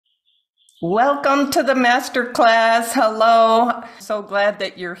Welcome to the MasterClass. Hello. So glad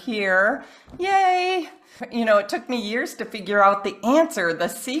that you're here. Yay. It took me years to figure out the answer, the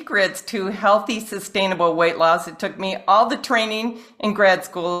secrets to healthy, sustainable weight loss. It took me all the training in grad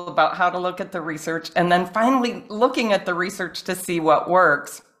school about how to look at the research and then finally looking at the research to see what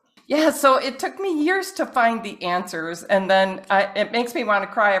works. Yeah, so it took me years to find the answers, and then it makes me want to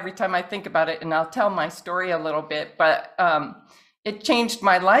cry every time I think about it, and I'll tell my story a little bit, but it changed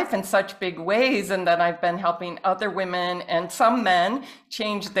my life in such big ways, and then I've been helping other women and some men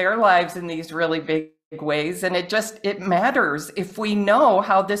change their lives in these really big ways. And it matters if we know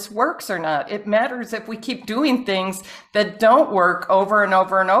how this works or not. It matters if we keep doing things that don't work over and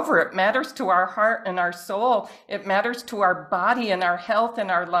over and over. It matters to our heart and our soul. It matters to our body and our health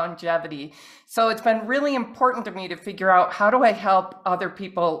and our longevity. So it's been really important to me to figure out, how do I help other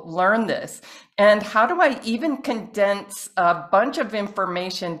people learn this? And how do I even condense a bunch of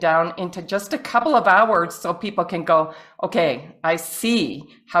information down into just a couple of hours so people can go, okay, I see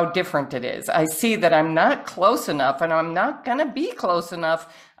how different it is. I see that I'm not close enough, and I'm not going to be close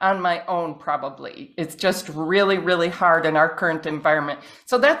enough on my own, probably. It's just really, really hard in our current environment.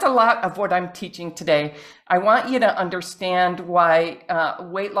 So that's a lot of what I'm teaching today. I want you to understand why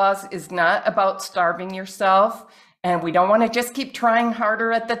weight loss is not about starving yourself, and we don't want to just keep trying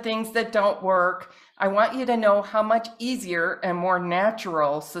harder at the things that don't work. I want you to know how much easier and more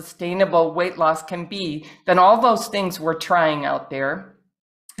natural, sustainable weight loss can be than all those things we're trying out there.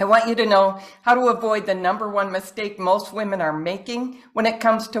 I want you to know how to avoid the #1 mistake most women are making when it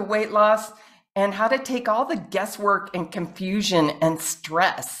comes to weight loss, and how to take all the guesswork and confusion and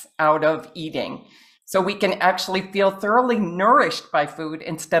stress out of eating, so we can actually feel thoroughly nourished by food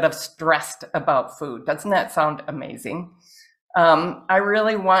instead of stressed about food. Doesn't that sound amazing? I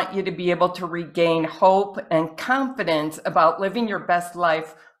really want you to be able to regain hope and confidence about living your best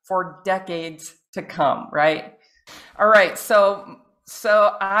life for decades to come, right? All right, so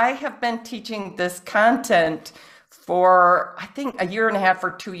I have been teaching this content for, I think, 1.5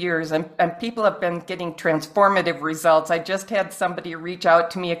 or 2 years, and people have been getting transformative results. I just had somebody reach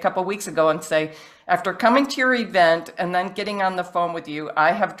out to me a couple weeks ago and say, after coming to your event and then getting on the phone with you,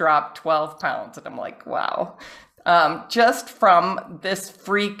 I have dropped 12 pounds. And I'm like, wow, just from this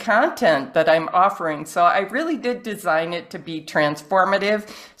free content that I'm offering. So I really did design it to be transformative.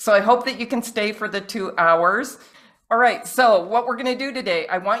 So I hope that you can stay for the 2 hours. All right, so what we're going to do today,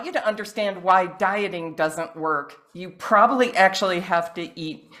 I want you to understand why dieting doesn't work. You probably actually have to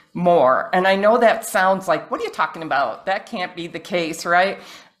eat more. And I know that sounds like, what are you talking about? That can't be the case, right?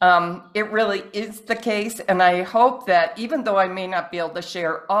 It really is the case. And I hope that even though I may not be able to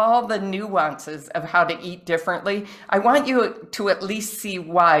share all the nuances of how to eat differently, I want you to at least see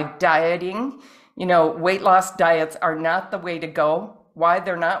why dieting, weight loss diets are not the way to go, why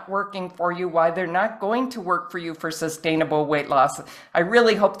they're not working for you, why they're not going to work for you for sustainable weight loss. I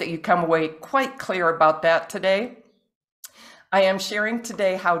really hope that you come away quite clear about that today. I am sharing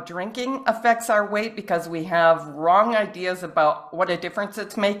today how drinking affects our weight, because we have wrong ideas about what a difference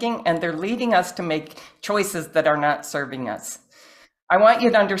it's making, and they're leading us to make choices that are not serving us. I want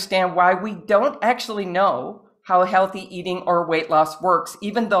you to understand why we don't actually know how healthy eating or weight loss works,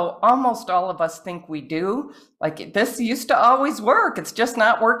 even though almost all of us think we do. Like, this used to always work. It's just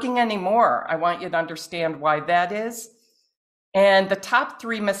not working anymore. I want you to understand why that is. And the top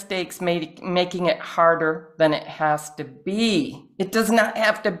 3 mistakes making it harder than it has to be. It does not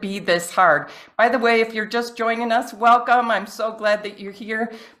have to be this hard. By the way, if you're just joining us, welcome. I'm so glad that you're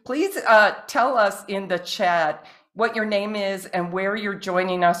here. Please tell us in the chat what your name is and where you're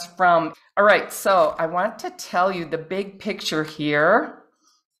joining us from. All right, so I want to tell you the big picture here.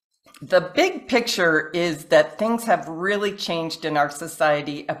 The big picture is that things have really changed in our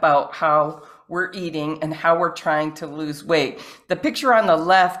society about how we're eating and how we're trying to lose weight. The picture on the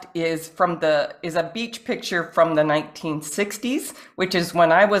left is a beach picture from the 1960s, which is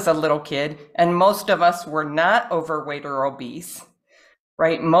when I was a little kid, and most of us were not overweight or obese.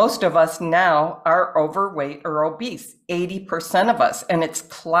 Right? Most of us now are overweight or obese, 80% of us, and it's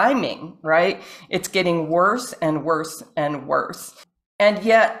climbing, right? It's getting worse and worse and worse. And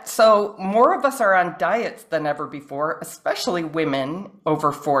yet, so more of us are on diets than ever before, especially women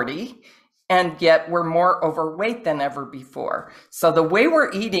over 40, and yet we're more overweight than ever before. So the way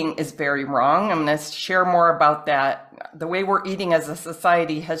we're eating is very wrong. I'm going to share more about that. The way we're eating as a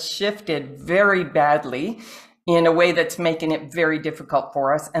society has shifted very badly in a way that's making it very difficult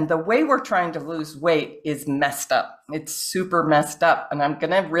for us. And the way we're trying to lose weight is messed up. It's super messed up. And I'm going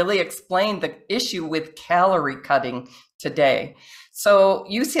to really explain the issue with calorie cutting today. So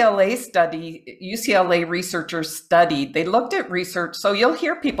UCLA researchers studied, they looked at research. So you'll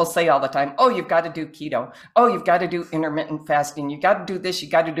hear people say all the time, oh, you've got to do keto. Oh, you've got to do intermittent fasting. You got to do this, you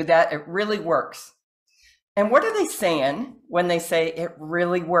got to do that. It really works. And what are they saying when they say it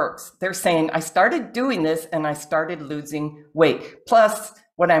really works? They're saying, I started doing this and I started losing weight. Plus,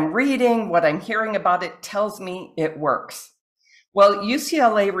 what I'm reading, what I'm hearing about it tells me it works. Well,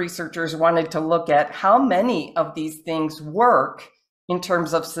 UCLA researchers wanted to look at how many of these things work in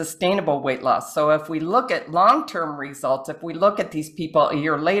terms of sustainable weight loss. So if we look at long-term results, if we look at these people a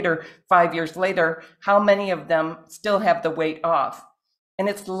year later, 5 years later, how many of them still have the weight off? And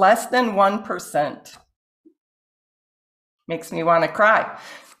it's less than 1%. Makes me want to cry,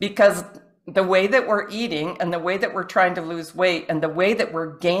 because the way that we're eating and the way that we're trying to lose weight and the way that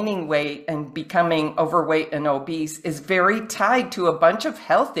we're gaining weight and becoming overweight and obese is very tied to a bunch of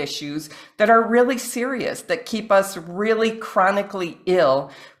health issues that are really serious, that keep us really chronically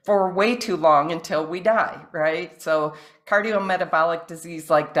ill for way too long until we die, right? So cardiometabolic disease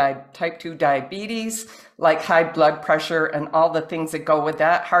like type 2 diabetes, like high blood pressure and all the things that go with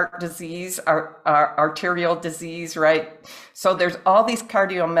that, heart disease, arterial disease, right? So there's all these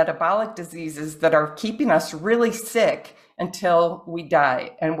cardiometabolic diseases that are keeping us really sick until we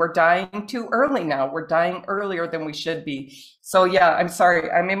die. And we're dying too early now. We're dying earlier than we should be. So yeah, I'm sorry,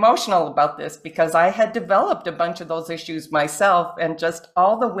 I'm emotional about this because I had developed a bunch of those issues myself, and just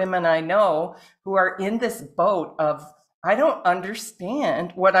all the women I know who are in this boat of, I don't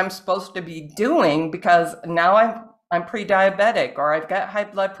understand what I'm supposed to be doing because now I'm pre-diabetic, or I've got high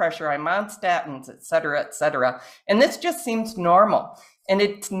blood pressure, I'm on statins, et cetera, et cetera. And this just seems normal. And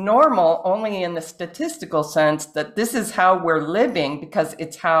it's normal only in the statistical sense that this is how we're living because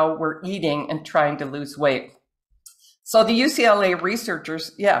it's how we're eating and trying to lose weight. So the UCLA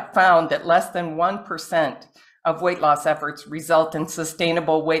researchers, found that less than 1% of weight loss efforts result in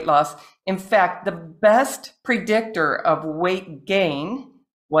sustainable weight loss. In fact, the best predictor of weight gain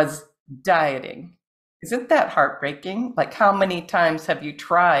was dieting. Isn't that heartbreaking? Like, how many times have you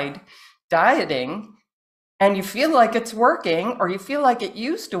tried dieting and you feel like it's working, or you feel like it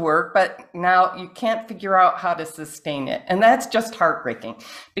used to work, but now you can't figure out how to sustain it? And that's just heartbreaking,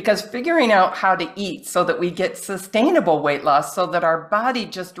 because figuring out how to eat so that we get sustainable weight loss, so that our body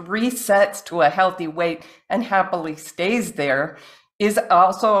just resets to a healthy weight and happily stays there, is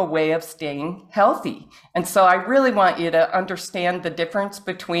also a way of staying healthy. And so I really want you to understand the difference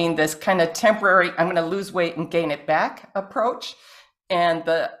between this kind of temporary, I'm going to lose weight and gain it back approach, and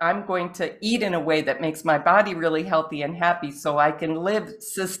I'm going to eat in a way that makes my body really healthy and happy so I can live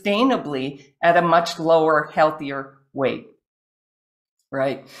sustainably at a much lower, healthier weight,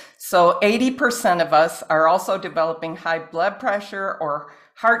 right? So 80% of us are also developing high blood pressure or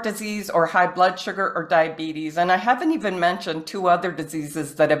heart disease or high blood sugar or diabetes. And I haven't even mentioned 2 other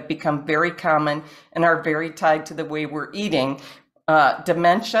diseases that have become very common and are very tied to the way we're eating,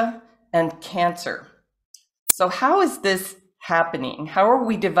 dementia and cancer. So how is this happening? How are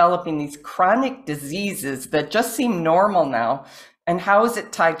we developing these chronic diseases that just seem normal now? And how is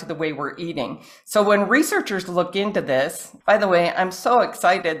it tied to the way we're eating? So when researchers look into this, by the way, I'm so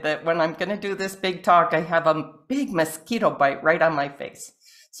excited that when I'm going to do this big talk, I have a big mosquito bite right on my face.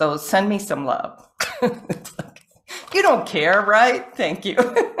 So send me some love. You don't care, right? Thank you.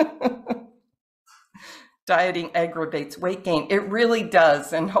 Dieting aggravates weight gain. It really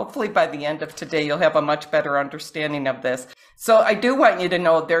does. And hopefully by the end of today, you'll have a much better understanding of this. So I do want you to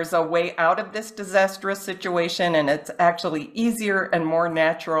know there's a way out of this disastrous situation, and it's actually easier and more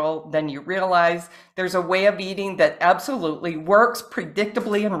natural than you realize. There's a way of eating that absolutely works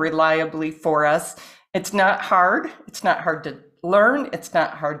predictably and reliably for us. It's not hard. It's not hard to learn. It's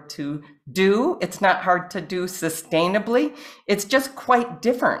not hard to do. It's not hard to do sustainably. It's just quite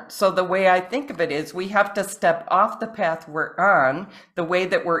different. So the way I think of it is we have to step off the path we're on, the way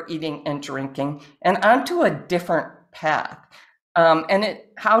that we're eating and drinking, and onto a different path.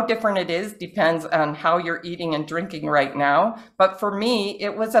 How different it is depends on how you're eating and drinking right now. But for me,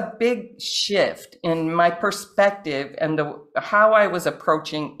 it was a big shift in my perspective and how I was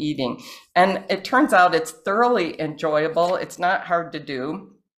approaching eating. And it turns out it's thoroughly enjoyable. It's not hard to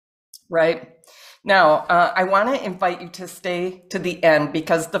do, right? Now, I want to invite you to stay to the end,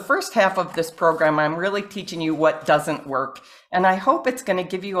 because the first half of this program, I'm really teaching you what doesn't work. And I hope it's going to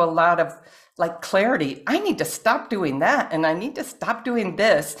give you a lot of clarity. I need to stop doing that, and I need to stop doing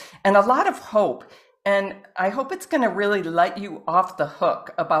this, and a lot of hope. And I hope it's going to really let you off the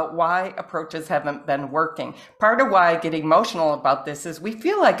hook about why approaches haven't been working. Part of why I get emotional about this is we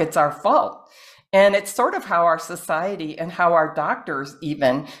feel like it's our fault. And it's sort of how our society and how our doctors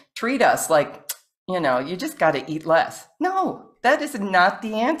even treat us. Like, you just got to eat less. No, that is not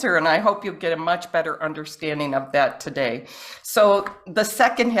the answer. And I hope you'll get a much better understanding of that today. So the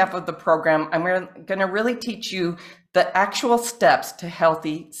second half of the program, I'm going to really teach you the actual steps to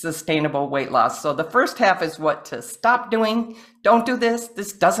healthy, sustainable weight loss. So the first half is what to stop doing. Don't do this.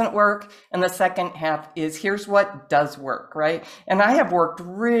 This doesn't work. And the second half is here's what does work, right? And I have worked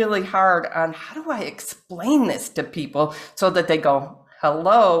really hard on how do I explain this to people so that they go,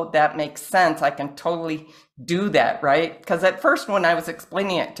 hello, that makes sense. I can totally do that, right? Because at first when I was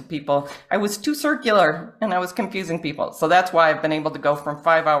explaining it to people, I was too circular and I was confusing people. So that's why I've been able to go from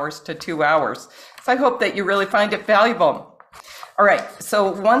 5 hours to 2 hours. So I hope that you really find it valuable. All right,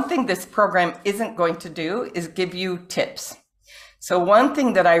 so one thing this program isn't going to do is give you tips. So one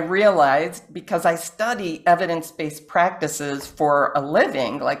thing that I realized, because I study evidence-based practices for a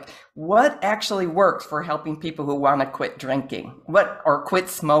living, like what actually works for helping people who want to quit drinking, or quit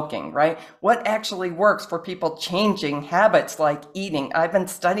smoking, right? What actually works for people changing habits like eating? I've been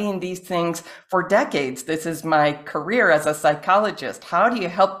studying these things for decades. This is my career as a psychologist. How do you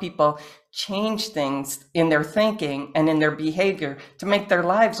help people change things in their thinking and in their behavior to make their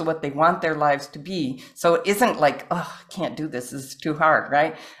lives what they want their lives to be? So it isn't like, oh, I can't do this. This is too hard,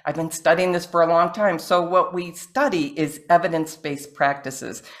 right? I've been studying this for a long time. So what we study is evidence-based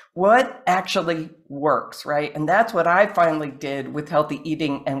practices. What actually works, right? And that's what I finally did with healthy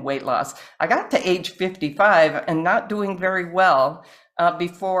eating and weight loss. I got to age 55 and not doing very well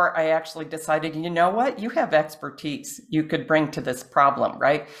before I actually decided, you know what? You have expertise you could bring to this problem,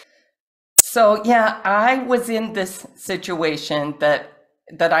 right? So yeah, I was in this situation that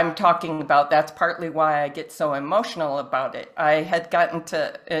I'm talking about. That's partly why I get so emotional about it. I had gotten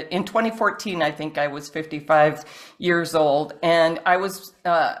to, in 2014, I think I was 55 years old, and I was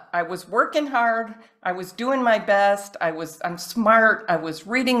working hard. I was doing my best. I'm smart. I was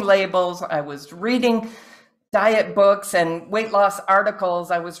reading labels. I was reading diet books and weight loss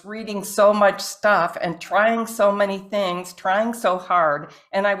articles. I was reading so much stuff and trying so many things, trying so hard.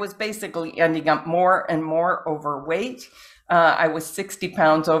 And I was basically ending up more and more overweight. I was 60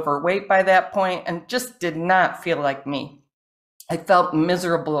 pounds overweight by that point and just did not feel like me. I felt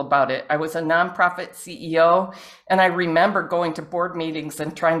miserable about it. I was a nonprofit CEO, and I remember going to board meetings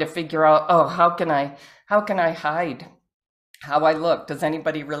and trying to figure out, oh, how can I hide how I look? Does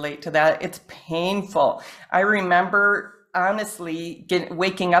anybody relate to that? It's painful. I remember honestly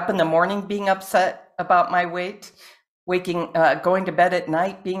waking up in the morning being upset about my weight, going to bed at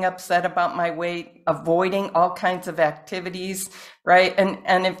night being upset about my weight, avoiding all kinds of activities, right?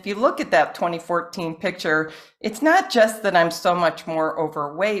 And if you look at that 2014 picture, it's not just that I'm so much more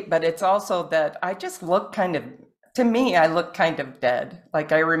overweight, but it's also that I just look to me, I look kind of dead.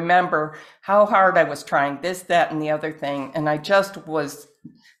 Like I remember how hard I was trying this, that, and the other thing. And I just was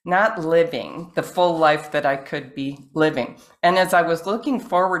not living the full life that I could be living. And as I was looking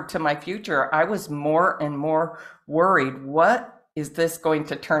forward to my future, I was more and more worried. What is this going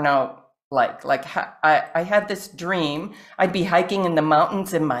to turn out like? I had this dream. I'd be hiking in the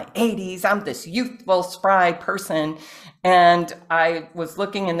mountains in my 80s. I'm this youthful, spry person. And I was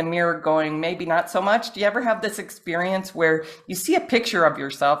looking in the mirror going, maybe not so much. Do you ever have this experience where you see a picture of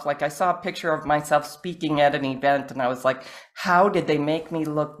yourself? Like I saw a picture of myself speaking at an event and I was like, how did they make me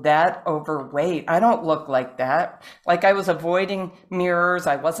look that overweight? I don't look like that. Like I was avoiding mirrors.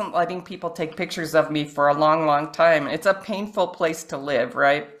 I wasn't letting people take pictures of me for a long, long time. It's a painful place to live,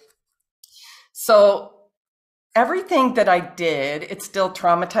 right? So everything that I did, it still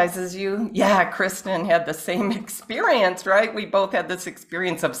traumatizes you. Yeah, Kristen had the same experience, right? We both had this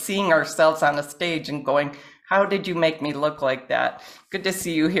experience of seeing ourselves on a stage and going, how did you make me look like that? Good to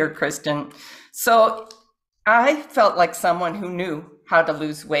see you here, Kristen. So I felt like someone who knew how to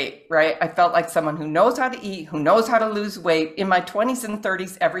lose weight, right? I felt like someone who knows how to eat, who knows how to lose weight. In my 20s and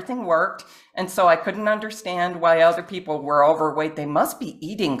 30s, everything worked. And so I couldn't understand why other people were overweight. They must be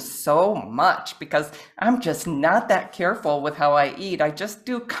eating so much because I'm just not that careful with how I eat. I just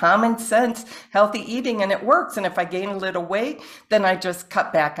do common sense, healthy eating, and it works. And if I gain a little weight, then I just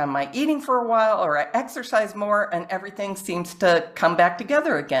cut back on my eating for a while, or I exercise more, and everything seems to come back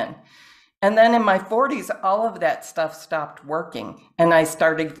together again. And then in my 40s, all of that stuff stopped working. And I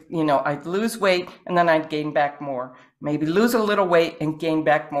started, I'd lose weight and then I'd gain back more, maybe lose a little weight and gain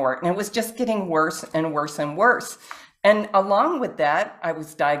back more. And it was just getting worse and worse and worse. And along with that, I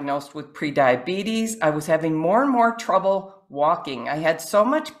was diagnosed with prediabetes. I was having more and more trouble walking. I had so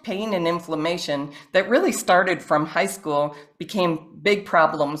much pain and inflammation that really started from high school, became big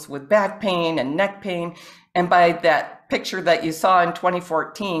problems with back pain and neck pain. And by that picture that you saw in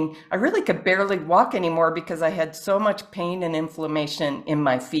 2014, I really could barely walk anymore because I had so much pain and inflammation in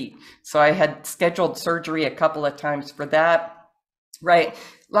my feet. So I had scheduled surgery a couple of times for that, right?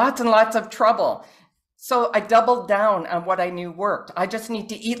 Lots and lots of trouble. So I doubled down on what I knew worked. I just need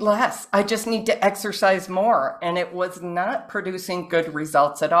to eat less. I just need to exercise more. And it was not producing good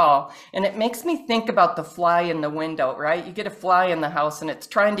results at all. And it makes me think about the fly in the window, right? You get a fly in the house and it's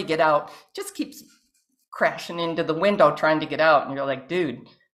trying to get out, just keeps crashing into the window trying to get out. And you're like, dude,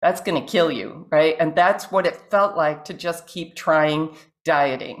 that's going to kill you, right? And that's what it felt like to just keep trying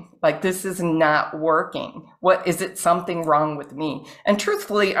dieting. Like, this is not working. What is it? Something wrong with me? And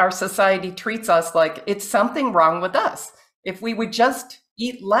truthfully, our society treats us like it's something wrong with us. If we would just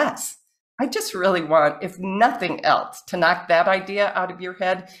eat less. I just really want, if nothing else, to knock that idea out of your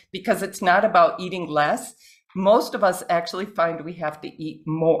head, because it's not about eating less. Most of us actually find we have to eat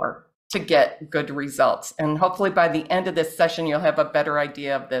more to get good results. And hopefully by the end of this session, you'll have a better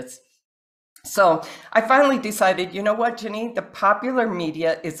idea of this. So I finally decided, you know what, Ginny, the popular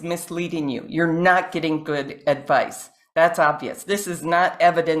media is misleading you. You're not getting good advice. That's obvious. This is not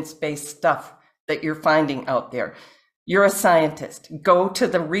evidence-based stuff that you're finding out there. You're a scientist. Go to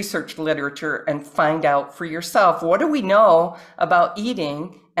the research literature and find out for yourself, what do we know about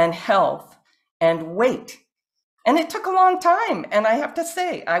eating and health and weight? And it took a long time. And I have to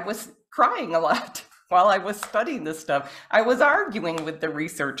say, I was crying a lot while I was studying this stuff. I was arguing with the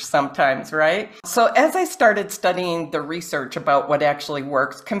research sometimes, right? So as I started studying the research about what actually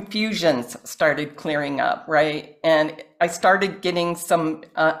works, confusions started clearing up, right? And I started getting some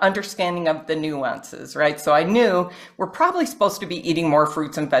understanding of the nuances, right? So I knew we're probably supposed to be eating more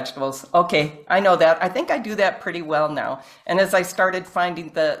fruits and vegetables. Okay, I know that. I think I do that pretty well now. And as I started finding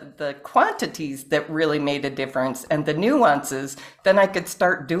the quantities that really made a difference and the nuances, then I could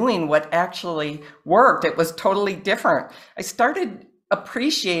start doing what actually worked. It was totally different. I started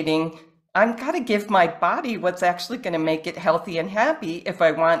appreciating I've got to give my body what's actually going to make it healthy and happy if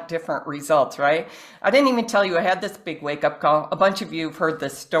I want different results, right? I didn't even tell you I had this big wake-up call. A bunch of you have heard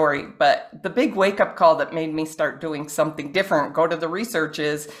this story, but the big wake-up call that made me start doing something different, go to the research,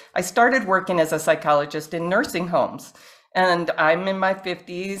 is I started working as a psychologist in nursing homes. And I'm in my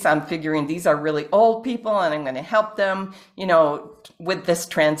 50s. I'm figuring these are really old people and I'm going to help them, you know, with this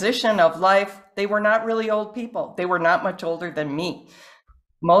transition of life. They were not really old people. They were not much older than me.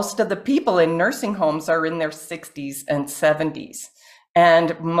 Most of the people in nursing homes are in their 60s and 70s.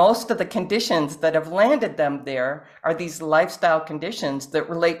 And most of the conditions that have landed them there are these lifestyle conditions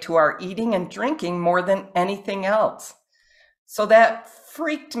that relate to our eating and drinking more than anything else. So that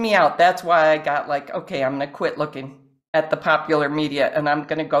freaked me out. That's why I got like, okay, I'm going to quit looking at the popular media and I'm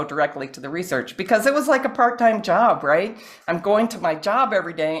going to go directly to the research, because it was like a part-time job, right? I'm going to my job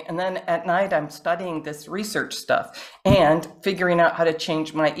every day and then at night I'm studying this research stuff and figuring out how to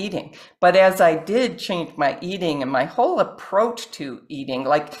change my eating. But as I did change my eating and my whole approach to eating,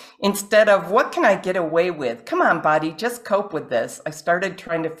 like instead of what can I get away with? Come on, body, just cope with this. I started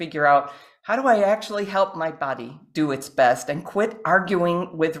trying to figure out, how do I actually help my body do its best and quit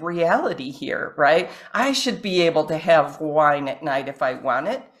arguing with reality here, right? I should be able to have wine at night if I want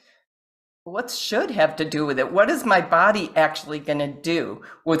it. What should have to do with it? What is my body actually going to do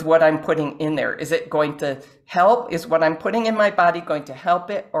with what I'm putting in there? Is it going to help? Is what I'm putting in my body going to help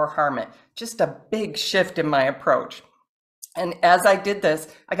it or harm it? Just a big shift in my approach. And as I did this,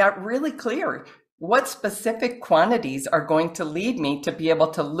 I got really clear. What specific quantities are going to lead me to be able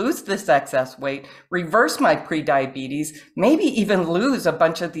to lose this excess weight, reverse my prediabetes, maybe even lose a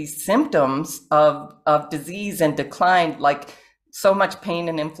bunch of these symptoms of disease and decline, like so much pain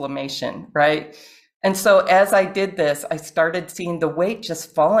and inflammation, right? And so as I did this, I started seeing the weight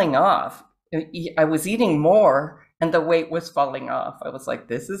just falling off. I was eating more and the weight was falling off. I was like,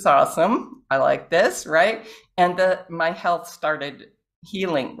 this is awesome. I like this, right? And my health started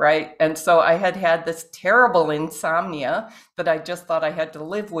healing, right? And so I had this terrible insomnia that I just thought I had to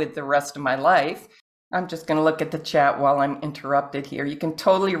live with the rest of my life. I'm just going to look at the chat while I'm interrupted here. You can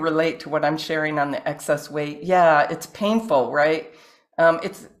totally relate to what I'm sharing on the excess weight. Yeah, it's painful, right?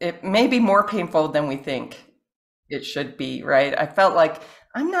 It may be more painful than we think it should be, right? I felt like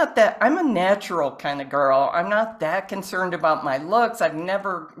I'm a natural kind of girl. I'm not that concerned about my looks. I've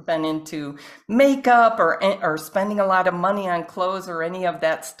never been into makeup or spending a lot of money on clothes or any of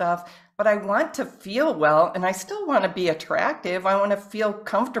that stuff, but I want to feel well and I still want to be attractive. I want to feel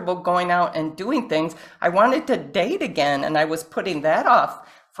comfortable going out and doing things. I wanted to date again and I was putting that off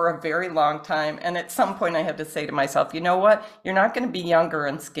for a very long time. And at some point I had to say to myself, you know what? You're not going to be younger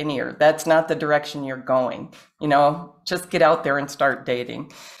and skinnier. That's not the direction you're going. You know, just get out there and start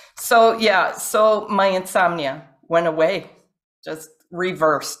dating. So yeah, so my insomnia went away, just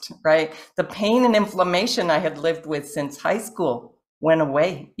reversed, right? The pain and inflammation I had lived with since high school went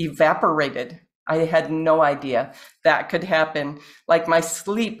away, evaporated. I had no idea that could happen. Like my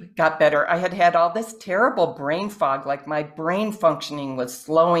sleep got better. I had had all this terrible brain fog, like my brain functioning was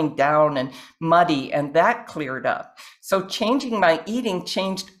slowing down and muddy, and that cleared up. So changing my eating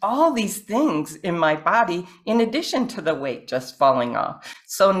changed all these things in my body, in addition to the weight just falling off.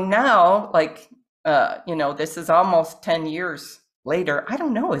 So now, like, this is almost 10 years later. I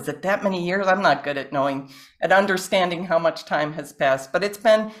don't know, is it that many years? I'm not good at understanding how much time has passed, but it's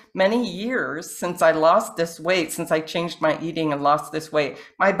been many years since I lost this weight, since I changed my eating and lost this weight.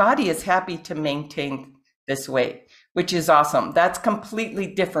 My body is happy to maintain this weight, which is awesome. That's completely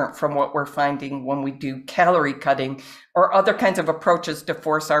different from what we're finding when we do calorie cutting or other kinds of approaches to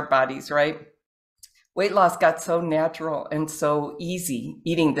force our bodies, right? Weight loss got so natural and so easy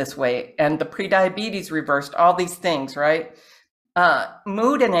eating this way, and the prediabetes reversed, all these things, right?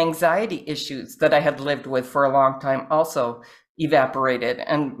 Mood and anxiety issues that I had lived with for a long time also evaporated.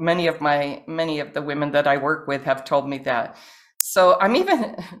 And many of the women that I work with have told me that. So I'm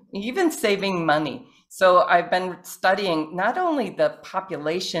even saving money. So I've been studying not only the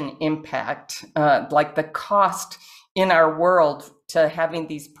population impact, like the cost in our world to having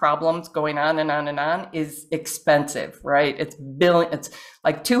these problems going on and on and on is expensive, right? It's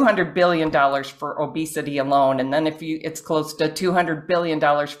like $200 billion for obesity alone. And then it's close to $200 billion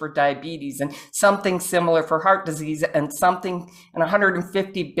for diabetes, and something similar for heart disease, and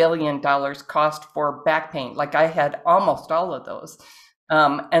 $150 billion cost for back pain. Like I had almost all of those.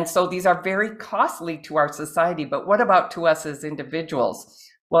 And so these are very costly to our society, but what about to us as individuals?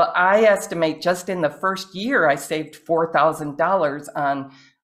 Well, I estimate just in the first year, I saved $4,000 on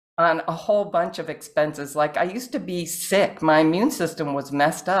a whole bunch of expenses. Like I used to be sick. My immune system was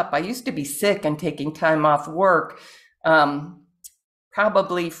messed up. I used to be sick and taking time off work,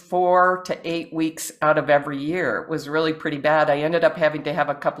 probably 4 to 8 weeks out of every year. It was really pretty bad. I ended up having to have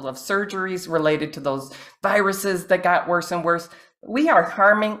a couple of surgeries related to those viruses that got worse and worse. We are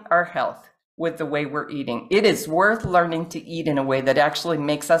harming our health with the way we're eating. It is worth learning to eat in a way that actually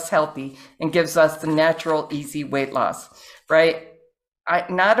makes us healthy and gives us the natural, easy weight loss, right?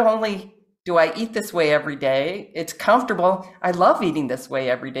 Not only do I eat this way every day, it's comfortable. I love eating this way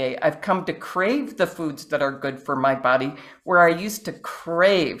every day. I've come to crave the foods that are good for my body, where I used to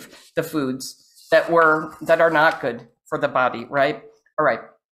crave the foods that are not good for the body, right? All right.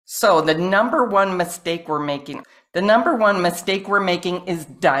 So the number one mistake we're making is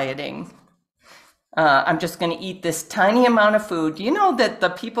dieting. I'm just going to eat this tiny amount of food. You know that the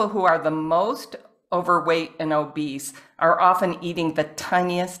people who are the most overweight and obese are often eating the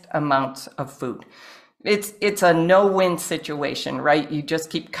tiniest amounts of food. It's a no-win situation, right? You just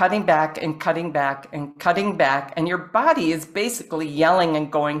keep cutting back and cutting back and cutting back, and your body is basically yelling and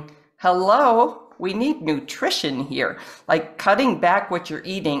going, hello, we need nutrition here. Like cutting back what you're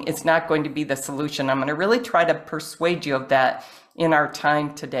eating is not going to be the solution. I'm going to really try to persuade you of that in our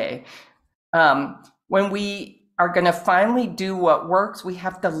time today. When we are going to finally do what works, we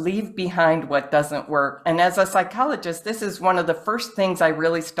have to leave behind what doesn't work. And as a psychologist, this is one of the first things I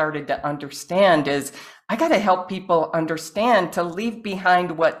really started to understand is I got to help people understand to leave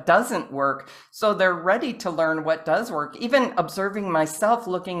behind what doesn't work so they're ready to learn what does work. Even observing myself,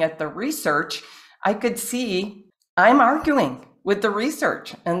 looking at the research, I could see I'm arguing with the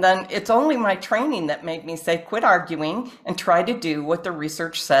research. And then it's only my training that made me say, quit arguing and try to do what the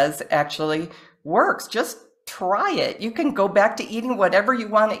research says actually works. Just try it. You can go back to eating whatever you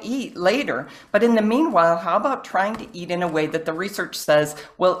want to eat later. But in the meanwhile, how about trying to eat in a way that the research says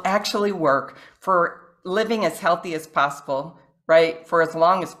will actually work for living as healthy as possible, right? For as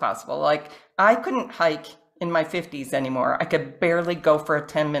long as possible. Like I couldn't hike in my 50s anymore. I could barely go for a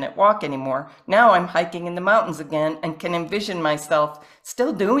 10-minute walk anymore. Now I'm hiking in the mountains again and can envision myself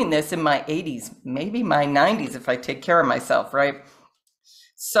still doing this in my 80s, maybe my 90s if I take care of myself, right?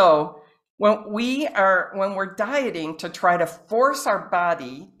 So when we're dieting to try to force our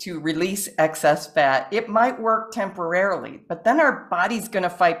body to release excess fat, it might work temporarily, but then our body's going to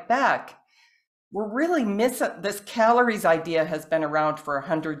fight back. We're really missing this. Calories idea has been around for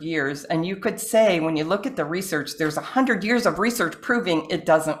 100 years. And you could say, when you look at the research, there's 100 years of research proving it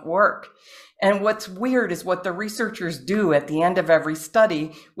doesn't work. And what's weird is what the researchers do at the end of every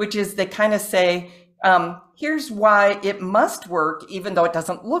study, which is they kind of say, here's why it must work, even though it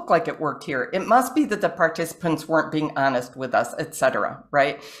doesn't look like it worked here. It must be that the participants weren't being honest with us, etc.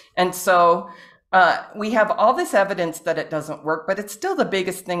 Right? And so We have all this evidence that it doesn't work, but it's still the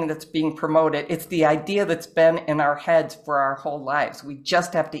biggest thing that's being promoted. It's the idea that's been in our heads for our whole lives. We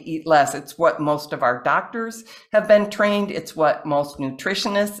just have to eat less. It's what most of our doctors have been trained. It's what most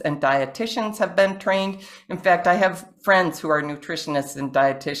nutritionists and dietitians have been trained. In fact, I have friends who are nutritionists and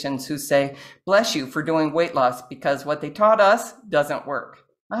dietitians who say, bless you for doing weight loss, because what they taught us doesn't work.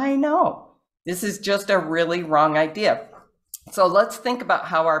 I know. This is just a really wrong idea. So let's think about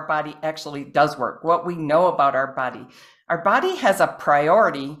how our body actually does work, what we know about our body. Our body has a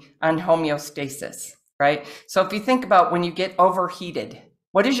priority on homeostasis, right? So if you think about when you get overheated,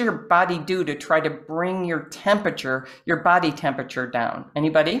 what does your body do to try to bring your temperature, your body temperature down?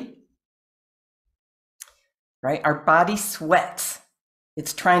 Anybody? Right? Our body sweats.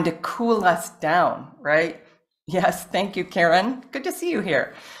 It's trying to cool us down, right? Yes, thank you, Karen. Good to see you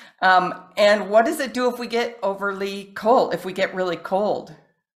here. And what does it do if we get overly cold, if we get really cold?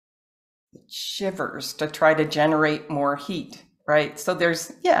 It shivers to try to generate more heat, right? So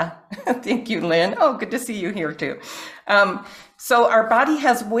there's, yeah, thank you, Lynn. Oh, good to see you here too. So our body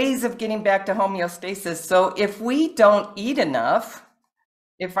has ways of getting back to homeostasis. So if we don't eat enough,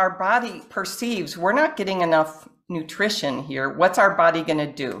 if our body perceives we're not getting enough nutrition here, what's our body going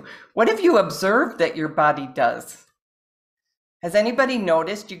to do? What have you observed that your body does? Has anybody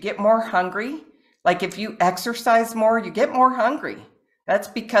noticed you get more hungry? Like if you exercise more, you get more hungry. That's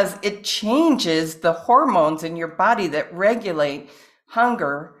because it changes the hormones in your body that regulate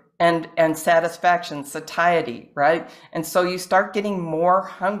hunger and satisfaction, satiety, right? And so you start getting more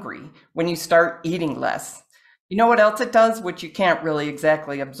hungry when you start eating less. You know what else it does, which you can't really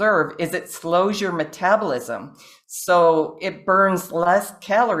exactly observe, is it slows your metabolism. So it burns less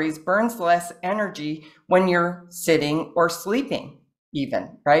calories, burns less energy when you're sitting or sleeping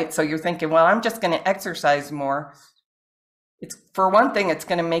even, right? So you're thinking, well, I'm just going to exercise more. It's, for one thing, it's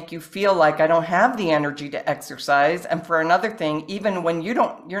going to make you feel like I don't have the energy to exercise. And for another thing, even when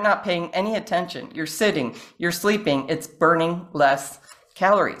you're not paying any attention, you're sitting, you're sleeping, it's burning less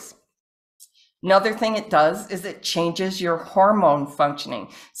calories. Another thing it does is it changes your hormone functioning.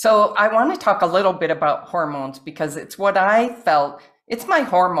 So I want to talk a little bit about hormones because it's what I felt. It's my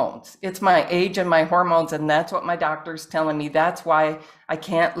hormones. It's my age and my hormones. And that's what my doctor's telling me. That's why I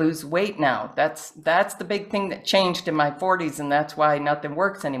can't lose weight now. That's the big thing that changed in my 40s. And that's why nothing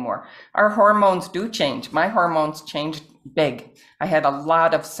works anymore. Our hormones do change. My hormones changed big. I had a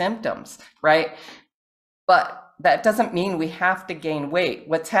lot of symptoms, right? But that doesn't mean we have to gain weight.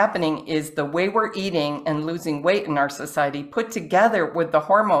 What's happening is the way we're eating and losing weight in our society put together with the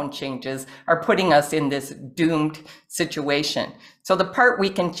hormone changes are putting us in this doomed situation. So the part we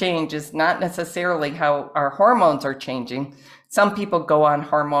can change is not necessarily how our hormones are changing. Some people go on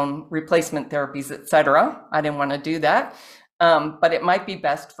hormone replacement therapies, etc. I didn't want to do that. But it might be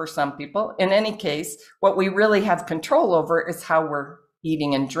best for some people. In any case, what we really have control over is how we're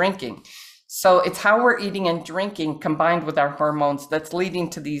eating and drinking. So it's how we're eating and drinking combined with our hormones that's leading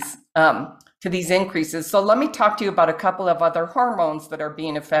to these increases. So let me talk to you about a couple of other hormones that are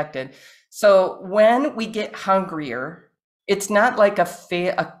being affected. So when we get hungrier, it's not like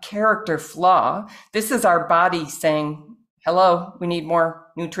a character flaw. This is our body saying, hello, we need more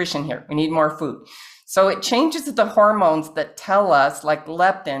nutrition here. We need more food. So it changes the hormones that tell us, like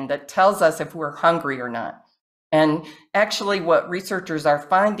leptin, that tells us if we're hungry or not. And actually what researchers are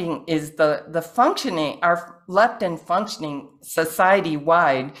finding is the functioning, our leptin functioning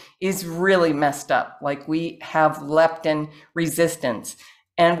society-wide is really messed up. Like we have leptin resistance.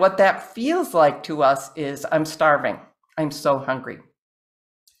 And what that feels like to us is I'm starving. I'm so hungry.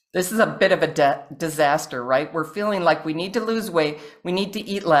 This is a bit of a disaster, right? We're feeling like we need to lose weight, we need to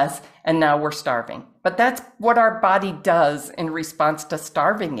eat less, and now we're starving. But that's what our body does in response to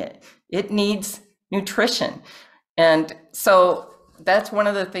starving it. It needs nutrition. And so that's one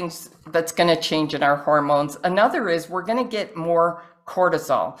of the things that's going to change in our hormones. Another is we're going to get more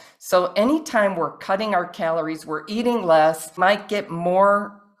cortisol. So anytime we're cutting our calories, we're eating less, might get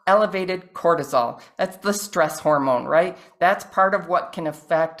more elevated cortisol. That's the stress hormone, right? That's part of what can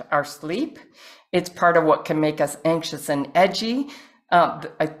affect our sleep. It's part of what can make us anxious and edgy.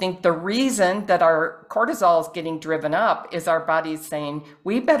 I think the reason that our cortisol is getting driven up is our body's saying,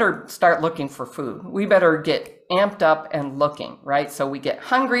 we better start looking for food. We better get amped up and looking, right? So we get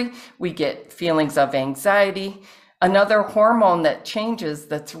hungry, we get feelings of anxiety. Another hormone that changes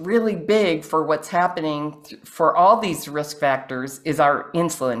that's really big for what's happening for all these risk factors is our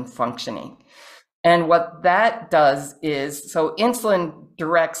insulin functioning. And what that does is, so insulin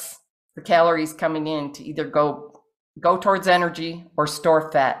directs the calories coming in to either go towards energy or store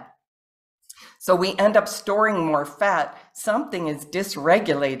fat. So we end up storing more fat. Something is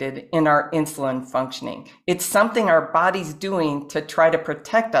dysregulated in our insulin functioning. It's something our body's doing to try to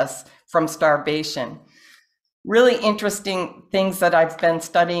protect us from starvation. Really interesting things that I've been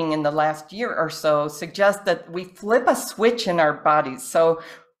studying in the last year or so suggest that we flip a switch in our bodies. So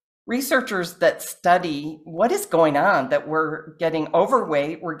researchers that study what is going on, that we're getting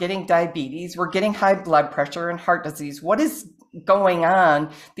overweight, we're getting diabetes, we're getting high blood pressure and heart disease. What is going on?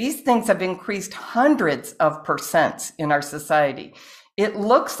 These things have increased hundreds of percents in our society. It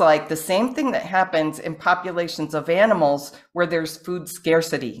looks like the same thing that happens in populations of animals where there's food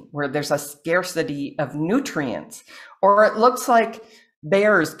scarcity, where there's a scarcity of nutrients, or it looks like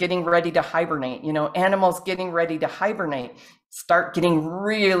bears getting ready to hibernate, animals getting ready to hibernate, start getting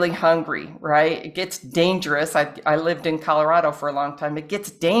really hungry, right? It gets dangerous. I lived in Colorado for a long time. It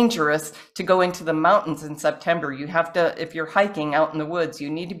gets dangerous to go into the mountains in September. You have to, if you're hiking out in the woods, you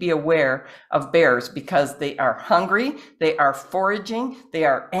need to be aware of bears because they are hungry, they are foraging, they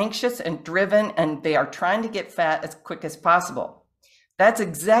are anxious and driven, and they are trying to get fat as quick as possible. That's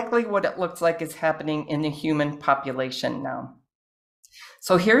exactly what it looks like is happening in the human population now.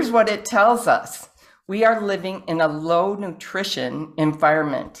 So here's what it tells us. We are living in a low nutrition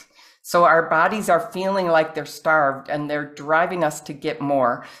environment. So our bodies are feeling like they're starved and they're driving us to get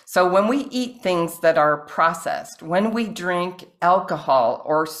more. So when we eat things that are processed, when we drink alcohol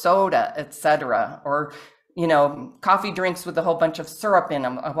or soda, etc., or coffee drinks with a whole bunch of syrup in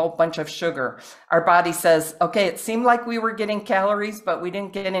them, a whole bunch of sugar, our body says, okay, it seemed like we were getting calories, but we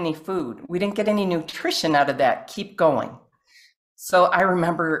didn't get any food. We didn't get any nutrition out of that. Keep going. So I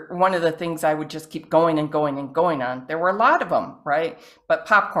remember one of the things I would just keep going and going and going on. There were a lot of them, right? But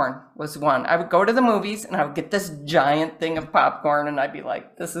popcorn was one. I would go to the movies and I would get this giant thing of popcorn and I'd be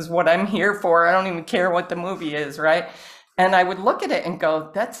like, this is what I'm here for. I don't even care what the movie is, right? And I would look at it and go,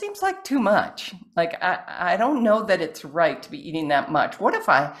 that seems like too much. Like, I don't know that it's right to be eating that much. What if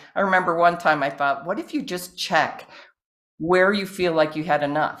I remember one time I thought, what if you just check where you feel like you had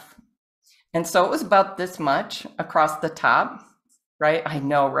enough? And so it was about this much across the top. Right? I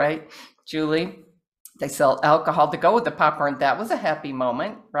know, right? Julie, they sell alcohol to go with the popcorn. That was a happy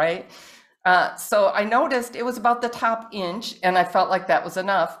moment, right? So I noticed it was about the top inch and I felt like that was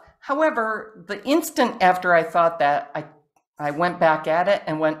enough. However, the instant after I thought that, I went back at it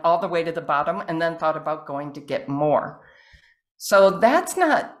and went all the way to the bottom and then thought about going to get more. So that's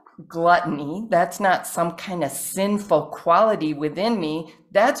not gluttony. That's not some kind of sinful quality within me.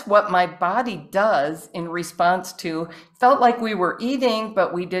 That's what my body does in response to felt like we were eating,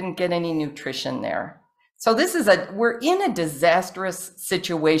 but we didn't get any nutrition there. So we're in a disastrous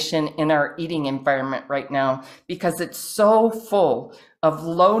situation in our eating environment right now because it's so full of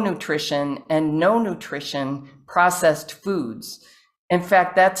low nutrition and no nutrition processed foods. In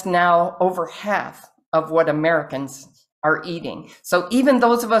fact, that's now over half of what Americans are eating. So even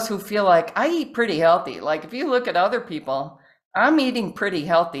those of us who feel like I eat pretty healthy, like if you look at other people, I'm eating pretty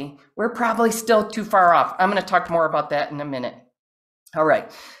healthy, we're probably still too far off. I'm going to talk more about that in a minute. All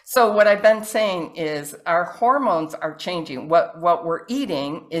right. So what I've been saying is our hormones are changing. What we're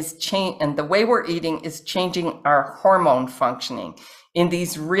eating is and the way we're eating is changing our hormone functioning in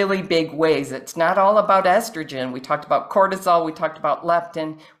these really big ways. It's not all about estrogen. We talked about cortisol, we talked about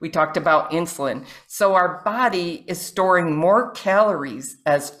leptin, we talked about insulin. So our body is storing more calories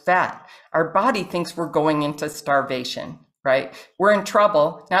as fat. Our body thinks we're going into starvation, right? We're in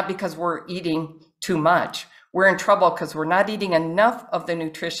trouble, not because we're eating too much. We're in trouble because we're not eating enough of the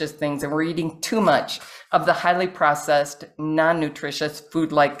nutritious things and we're eating too much of the highly processed, non-nutritious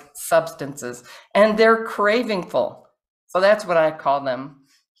food-like substances. And they're cravingful. So that's what I call them.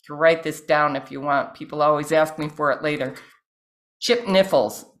 You can write this down if you want. People always ask me for it later. Chip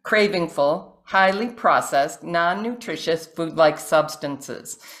niffles, cravingful, highly processed, non-nutritious food-like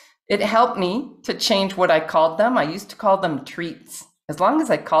substances. It helped me to change what I called them. I used to call them treats. As long as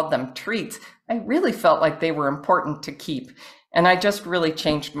I called them treats, I really felt like they were important to keep. And I just really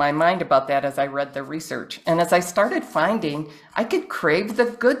changed my mind about that as I read the research. And as I started finding, I could crave the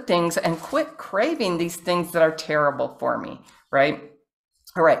good things and quit craving these things that are terrible for me, right?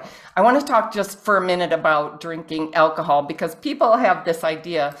 All right, I want to talk just for a minute about drinking alcohol because people have this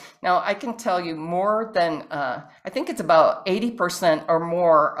idea. Now, I can tell you more than, I think it's about 80% or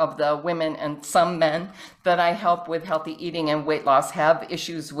more of the women and some men that I help with healthy eating and weight loss have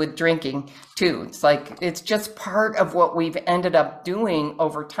issues with drinking too. It's like, it's just part of what we've ended up doing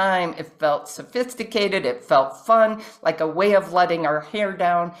over time. It felt sophisticated, it felt fun, like a way of letting our hair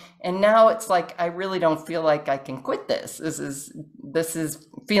down. And now it's like, I really don't feel like I can quit this. This is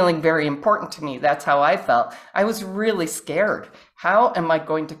feeling very important to me. That's how I felt. I was really scared. How am I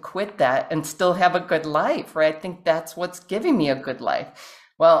going to quit that and still have a good life, right? I think that's what's giving me a good life.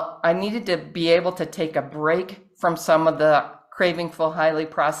 Well, I needed to be able to take a break from some of the cravingful, highly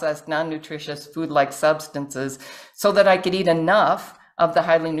processed, non-nutritious food-like substances so that I could eat enough of the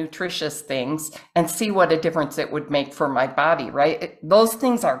highly nutritious things and see what a difference it would make for my body, right? Those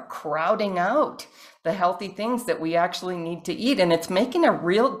things are crowding out the healthy things that we actually need to eat. And it's making a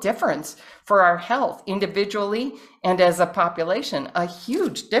real difference for our health individually and as a population, a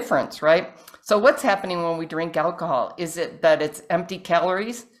huge difference, right? So what's happening when we drink alcohol? Is it that it's empty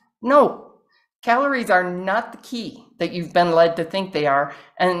calories? No, calories are not the key that you've been led to think they are.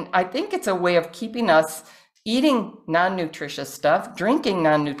 And I think it's a way of keeping us eating non-nutritious stuff, drinking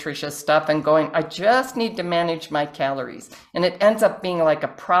non-nutritious stuff, and going, I just need to manage my calories. And it ends up being like a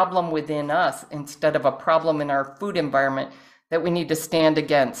problem within us instead of a problem in our food environment that we need to stand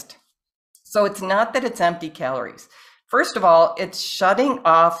against. So it's not that it's empty calories. First of all, it's shutting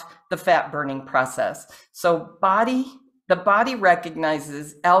off the fat burning process. So the body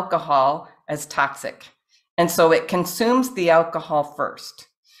recognizes alcohol as toxic. And so it consumes the alcohol first.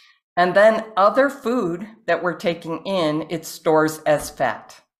 And then other food that we're taking in, it stores as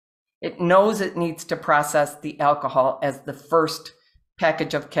fat. It knows it needs to process the alcohol as the first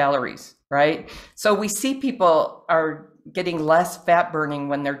package of calories, right? So we see people are getting less fat burning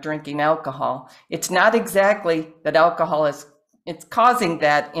when they're drinking alcohol. It's not exactly that alcohol it's causing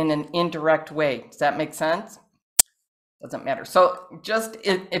that in an indirect way. Does that make sense? Doesn't matter. So just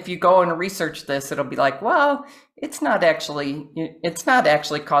if you go and research this, it'll be like, well, it's not actually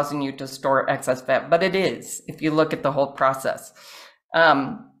causing you to store excess fat, but it is if you look at the whole process.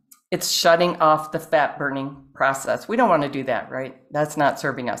 It's shutting off the fat burning process. We don't want to do that, right? That's not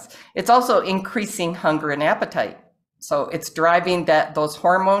serving us. It's also increasing hunger and appetite. So it's driving those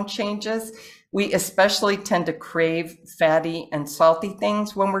hormone changes. We especially tend to crave fatty and salty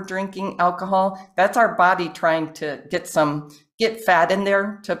things when we're drinking alcohol. That's our body trying to get fat in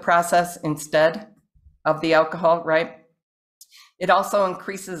there to process instead of the alcohol, right? It also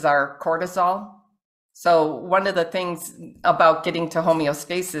increases our cortisol. So one of the things about getting to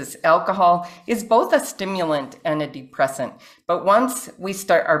homeostasis, alcohol is both a stimulant and a depressant. But once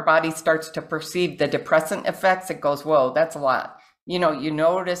our body starts to perceive the depressant effects, it goes, whoa, that's a lot. You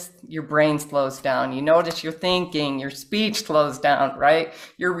notice your brain slows down. You notice your thinking, your speech slows down, right?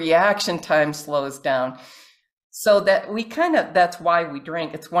 Your reaction time slows down. So that's why we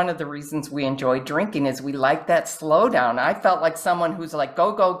drink. It's one of the reasons we enjoy drinking is we like that slowdown. I felt like someone who's like,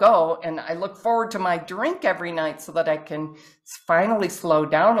 go, go, go. And I look forward to my drink every night so that I can finally slow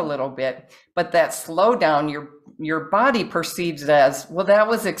down a little bit. But that slowdown, your body perceives it as, well, that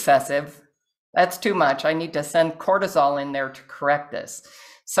was excessive. That's too much. I need to send cortisol in there to correct this.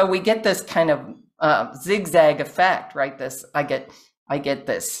 So we get this kind of zigzag effect, right? I get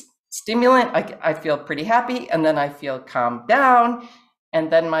this stimulant. I feel pretty happy, and then I feel calmed down,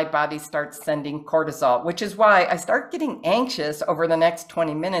 and then my body starts sending cortisol, which is why I start getting anxious over the next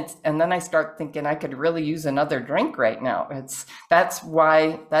 20 minutes, and then I start thinking I could really use another drink right now. That's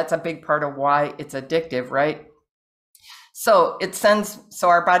a big part of why it's addictive, right? So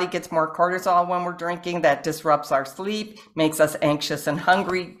our body gets more cortisol when we're drinking. That disrupts our sleep, makes us anxious and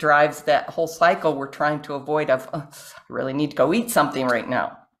hungry, drives that whole cycle we're trying to avoid of, I really need to go eat something right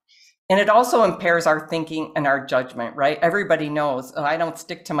now. And it also impairs our thinking and our judgment, right? Everybody knows, I don't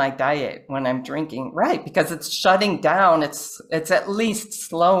stick to my diet when I'm drinking, right? Because it's shutting down, it's at least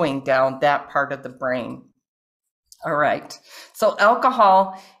slowing down that part of the brain. All right, so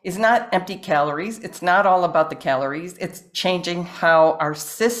alcohol is not empty calories. It's not all about the calories. It's changing how our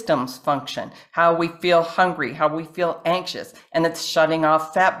systems function, how we feel hungry, how we feel anxious, and it's shutting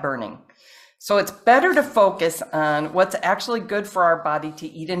off fat burning. So it's better to focus on what's actually good for our body to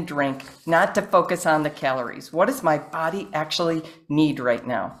eat and drink, not to focus on the calories. What does my body actually need right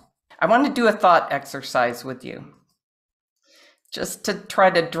now? I want to do a thought exercise with you, just to try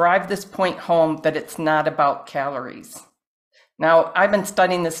to drive this point home that it's not about calories. Now, I've been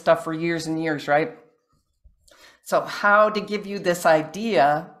studying this stuff for years and years, right? So how to give you this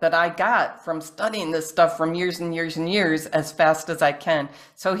idea that I got from studying this stuff from years and years and years as fast as I can.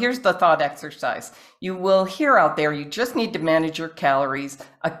 So here's the thought exercise. You will hear out there, you just need to manage your calories.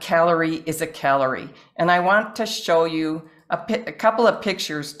 A calorie is a calorie. And I want to show you a couple of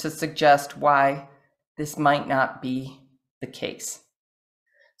pictures to suggest why this might not be the case.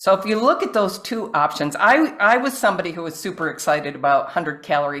 So if you look at those two options, I was somebody who was super excited about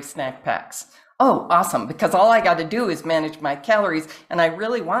 100-calorie snack packs. Oh, awesome, because all I got to do is manage my calories, and I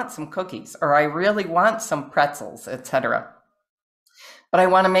really want some cookies, or I really want some pretzels, etc. but I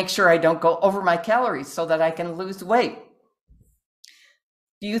want to make sure I don't go over my calories so that I can lose weight.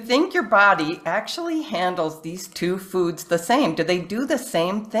 Do you think your body actually handles these two foods the same? Do they do the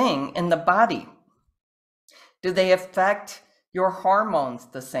same thing in the body? Do they affect your hormones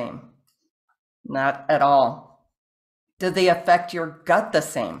the same? Not at all. Do they affect your gut the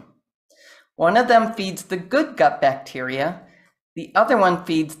same? One of them feeds the good gut bacteria. The other one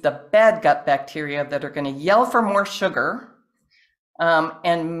feeds the bad gut bacteria that are going to yell for more sugar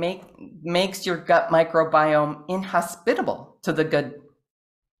and makes your gut microbiome inhospitable to the good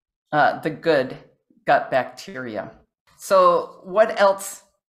gut bacteria. So what else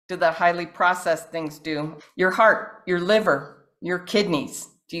do the highly processed things do? Your heart, your liver, your kidneys.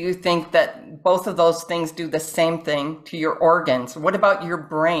 Do you think that both of those things do the same thing to your organs? What about your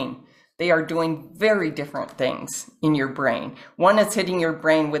brain? They are doing very different things in your brain. One is hitting your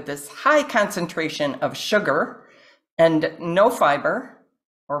brain with this high concentration of sugar and no fiber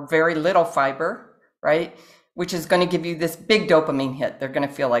or very little fiber, right? Which is going to give you this big dopamine hit. They're going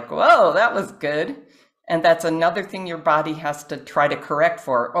to feel like, whoa, that was good. And that's another thing your body has to try to correct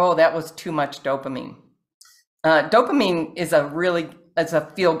for. Oh, that was too much dopamine. Dopamine is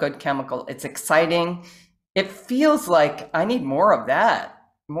a feel-good chemical. It's exciting. It feels like I need more of that.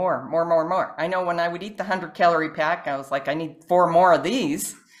 More. I know when I would eat the 100-calorie pack, I was like, I need 4 more of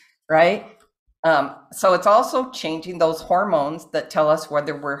these, right? So it's also changing those hormones that tell us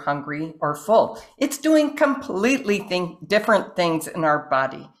whether we're hungry or full. It's doing completely different things in our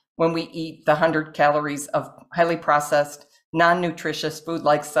body when we eat the 100 calories of highly processed, non-nutritious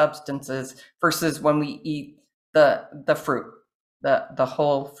food-like substances versus when we eat the fruit, the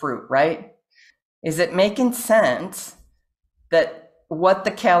whole fruit, right? Is it making sense that what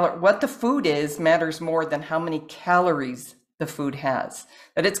the food is matters more than how many calories the food has?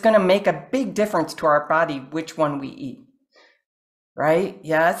 That it's going to make a big difference to our body which one we eat, right?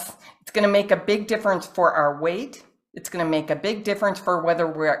 Yes, it's going to make a big difference for our weight. It's going to make a big difference for whether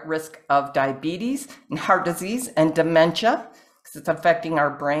we're at risk of diabetes and heart disease and dementia, because it's affecting our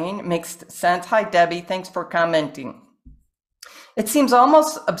brain. It makes sense. Hi, Debbie. Thanks for commenting. It seems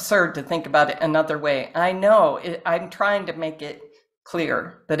almost absurd to think about it another way. I know. I'm trying to make it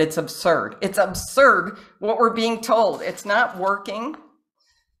clear that it's absurd. It's absurd what we're being told. It's not working.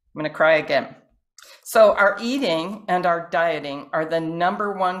 I'm going to cry again. So our eating and our dieting are the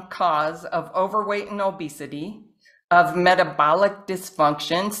 #1 cause of overweight and obesity, of metabolic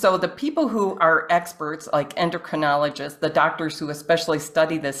dysfunction. So the people who are experts, like endocrinologists, the doctors who especially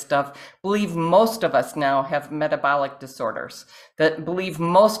study this stuff, believe most of us now have metabolic disorders, that believe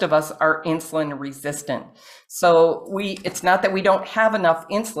most of us are insulin resistant. So it's not that we don't have enough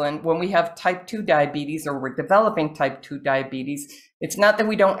insulin when we have type 2 diabetes or we're developing type 2 diabetes. It's not that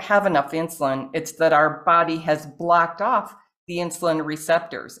we don't have enough insulin. It's that our body has blocked off the insulin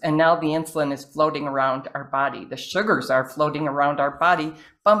receptors. And now the insulin is floating around our body. The sugars are floating around our body,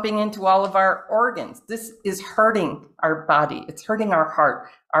 bumping into all of our organs. This is hurting our body. It's hurting our heart,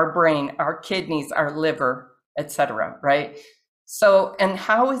 our brain, our kidneys, our liver, etc., right? So, and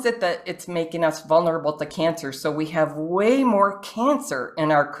how is it that it's making us vulnerable to cancer? So we have way more cancer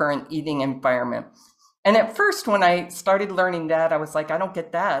in our current eating environment. And at first, when I started learning that, I was like, I don't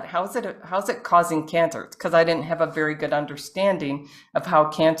get that. How's it causing cancer? It's because I didn't have a very good understanding of how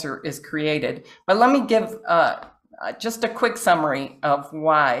cancer is created. But let me give just a quick summary of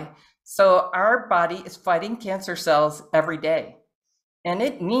why. So our body is fighting cancer cells every day, and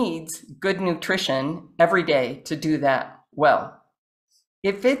it needs good nutrition every day to do that well.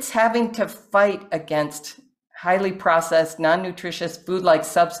 If it's having to fight against highly processed, non-nutritious food-like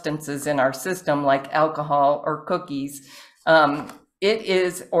substances in our system, like alcohol or cookies, it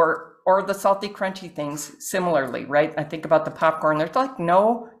is, or the salty, crunchy things similarly, right? I think about the popcorn. There's like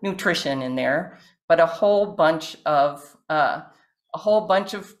no nutrition in there, but a whole bunch of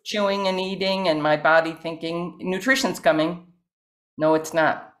chewing and eating, and my body thinking nutrition's coming. No, it's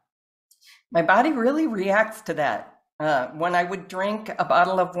not. My body really reacts to that. When I would drink a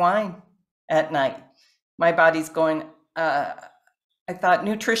bottle of wine at night, my body's going, I thought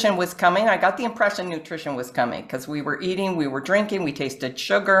nutrition was coming. I got the impression nutrition was coming because we were eating, we were drinking, we tasted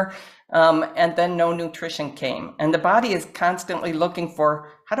sugar, and then no nutrition came. And the body is constantly looking for,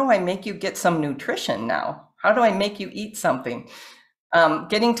 how do I make you get some nutrition now? How do I make you eat something?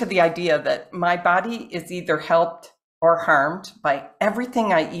 Getting to the idea that my body is either helped or harmed by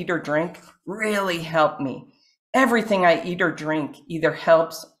everything I eat or drink really helped me. Everything I eat or drink either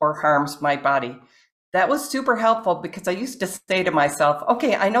helps or harms my body. That was super helpful because I used to say to myself,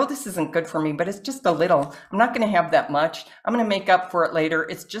 okay, I know this isn't good for me, but it's just a little. I'm not going to have that much. I'm going to make up for it later.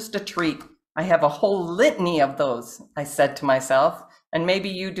 It's just a treat. I have a whole litany of those, I said to myself, and maybe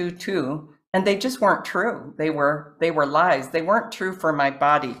you do too. And they just weren't true. They were lies. They weren't true for my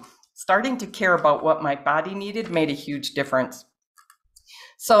body. Starting to care about what my body needed made a huge difference.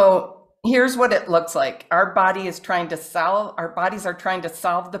 So here's what it looks like. Our bodies are trying to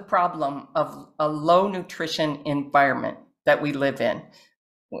solve the problem of a low nutrition environment that we live in.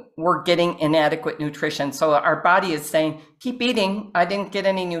 We're getting inadequate nutrition. So our body is saying, keep eating. I didn't get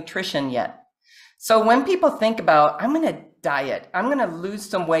any nutrition yet. So when people think about, I'm going to diet, I'm going to lose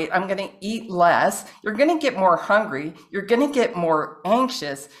some weight, I'm going to eat less, you're going to get more hungry, you're going to get more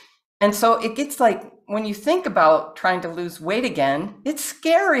anxious. And so it gets like, when you think about trying to lose weight again, it's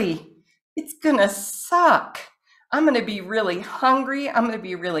scary. It's going to suck. I'm going to be really hungry. I'm going to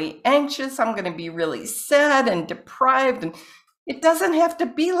be really anxious. I'm going to be really sad and deprived. And it doesn't have to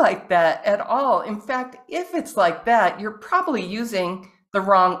be like that at all. In fact, if it's like that, you're probably using the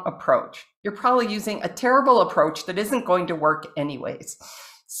wrong approach. You're probably using a terrible approach that isn't going to work anyways.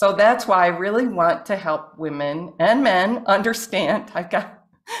 So that's why I really want to help women and men understand. I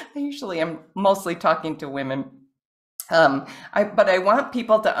usually am mostly talking to women. But I want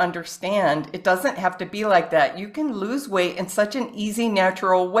people to understand it doesn't have to be like that. You can lose weight in such an easy,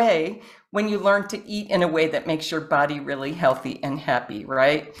 natural way when you learn to eat in a way that makes your body really healthy and happy,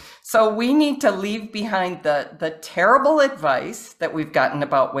 right? So we need to leave behind the terrible advice that we've gotten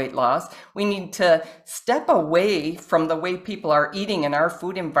about weight loss. We need to step away from the way people are eating in our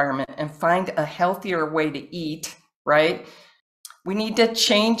food environment and find a healthier way to eat, right? We need to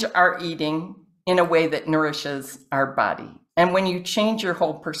change our eating in a way that nourishes our body. And when you change your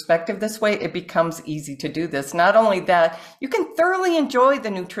whole perspective this way, it becomes easy to do this. Not only that, you can thoroughly enjoy the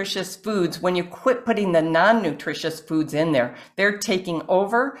nutritious foods when you quit putting the non-nutritious foods in there. They're taking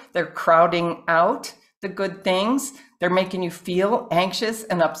over, they're crowding out the good things. They're making you feel anxious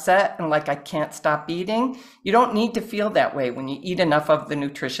and upset and like I can't stop eating. You don't need to feel that way when you eat enough of the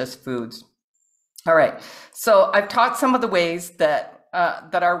nutritious foods. All right, so I've taught some of the ways that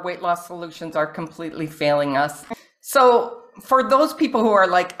our weight loss solutions are completely failing us. So for those people who are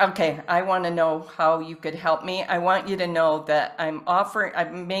like, okay, I want to know how you could help me, I want you to know that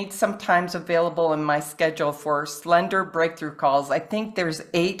I've made some times available in my schedule for slender breakthrough calls. I think there's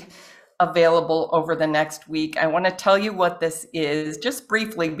 8 available over the next week. I want to tell you what this is just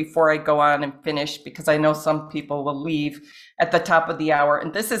briefly before I go on and finish, because I know some people will leave at the top of the hour,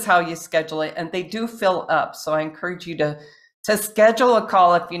 and this is how you schedule it, and they do fill up. So I encourage you to schedule a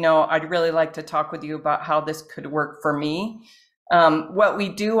call if you know I'd really like to talk with you about how this could work for me. What we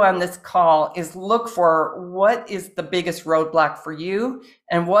do on this call is look for what is the biggest roadblock for you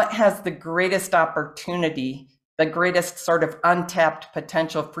and what has the greatest opportunity, the greatest sort of untapped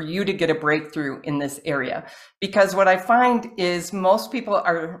potential for you to get a breakthrough in this area. Because what I find is most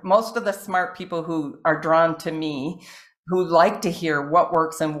of the smart people who are drawn to me, who like to hear what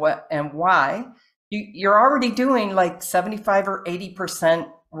works and what and why, you're already doing like 75 or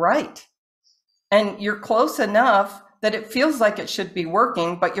 80% right. And you're close enough that it feels like it should be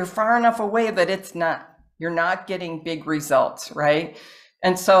working, but you're far enough away that it's not. You're not getting big results, right?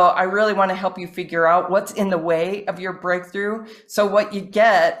 And so I really want to help you figure out what's in the way of your breakthrough. So what you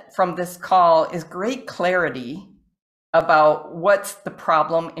get from this call is great clarity about what's the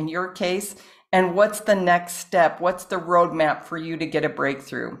problem in your case and what's the next step, what's the roadmap for you to get a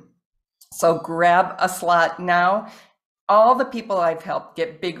breakthrough. So grab a slot now. All the people I've helped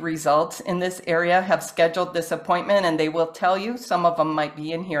get big results in this area have scheduled this appointment, and they will tell you, some of them might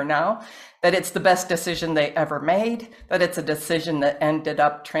be in here now, that it's the best decision they ever made, that it's a decision that ended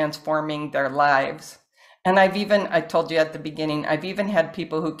up transforming their lives. And I told you at the beginning, I've even had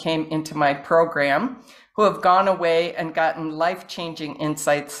people who came into my program who have gone away and gotten life-changing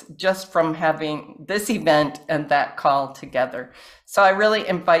insights just from having this event and that call together. So I really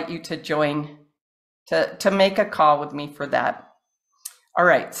invite you to join, to make a call with me for that. All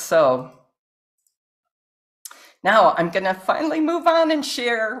right, so now I'm going to finally move on and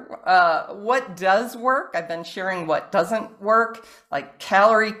share what does work. I've been sharing what doesn't work, like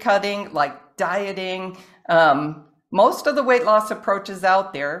calorie cutting, like dieting. Most of the weight loss approaches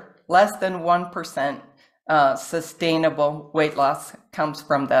out there, less than 1% sustainable weight loss comes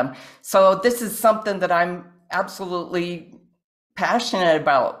from them. So this is something that I'm absolutely passionate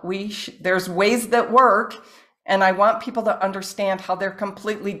about. There's ways that work, and I want people to understand how they're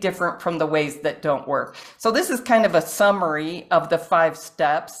completely different from the ways that don't work. So this is kind of a summary of the 5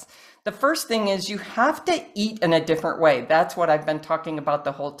 steps. The first thing is you have to eat in a different way. That's what I've been talking about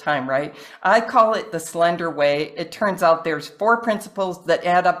the whole time, right? I call it the slender way. It turns out there's 4 principles that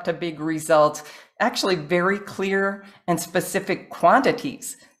add up to big results. actually very clear and specific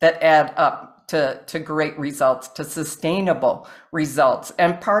quantities that add up to great results, to sustainable results.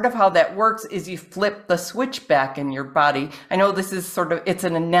 And part of how that works is you flip the switch back in your body. I know this is it's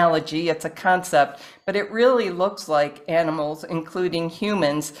an analogy, it's a concept, but it really looks like animals, including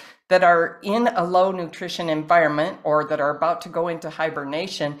humans, that are in a low nutrition environment or that are about to go into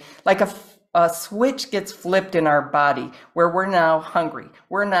hibernation, like a switch gets flipped in our body where we're now hungry,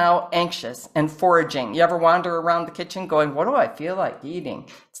 we're now anxious and foraging. You ever wander around the kitchen going, what do I feel like eating?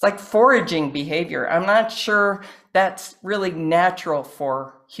 It's like foraging behavior. I'm not sure that's really natural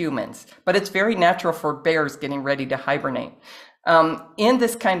for humans, but it's very natural for bears getting ready to hibernate. In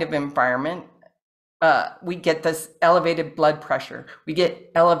this kind of environment, we get this elevated blood pressure, we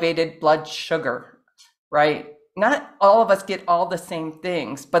get elevated blood sugar, right? Not all of us get all the same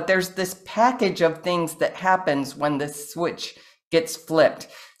things, but there's this package of things that happens when this switch gets flipped.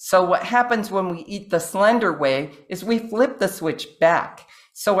 So what happens when we eat the slender way is we flip the switch back.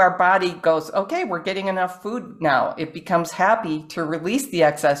 So our body goes, okay, we're getting enough food now. It becomes happy to release the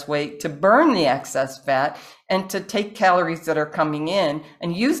excess weight, to burn the excess fat, and to take calories that are coming in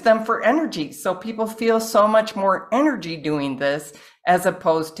and use them for energy. So people feel so much more energy doing this, as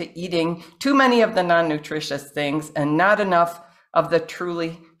opposed to eating too many of the non-nutritious things and not enough of the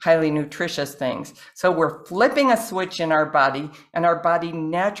truly highly nutritious things. So we're flipping a switch in our body, and our body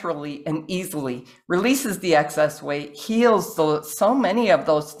naturally and easily releases the excess weight, heals so many of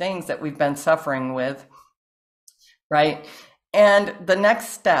those things that we've been suffering with, right? And the next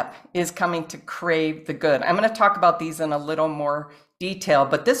step is coming to crave the good. I'm going to talk about these in a little more detail,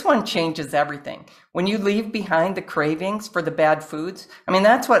 but this one changes everything. When you leave behind the cravings for the bad foods, I mean,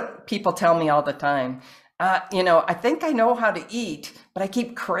 that's what people tell me all the time. I think I know how to eat, but I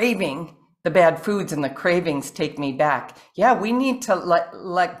keep craving the bad foods and the cravings take me back. Yeah, we need to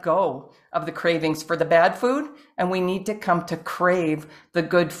let go of the cravings for the bad food, and we need to come to crave the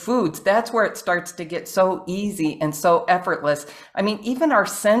good foods. That's where it starts to get so easy and so effortless. I mean, even our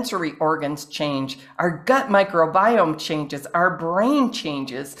sensory organs change, our gut microbiome changes, our brain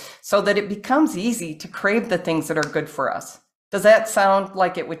changes, so that it becomes easy to crave the things that are good for us. Does that sound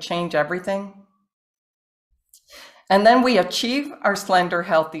like it would change everything? And then we achieve our slender,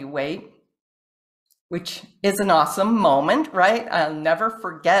 healthy weight, which is an awesome moment, right? I'll never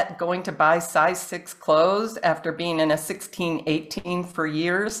forget going to buy size 6 clothes after being in a 16, 18 for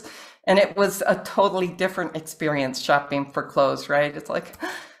years. And it was a totally different experience shopping for clothes, right? It's like,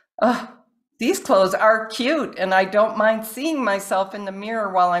 these clothes are cute and I don't mind seeing myself in the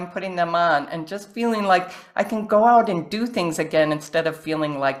mirror while I'm putting them on and just feeling like I can go out and do things again instead of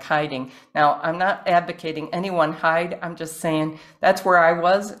feeling like hiding. Now, I'm not advocating anyone hide. I'm just saying that's where I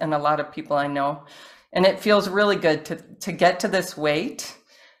was and a lot of people I know. And it feels really good to get to this weight.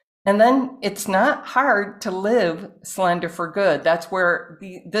 And then it's not hard to live slender for good. That's where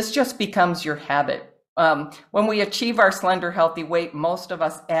this just becomes your habit. When we achieve our slender, healthy weight, most of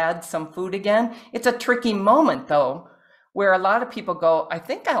us add some food again. It's a tricky moment, though, where a lot of people go, I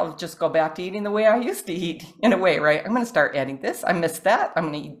think I'll just go back to eating the way I used to eat, in a way, right? I'm going to start adding this. I missed that. I'm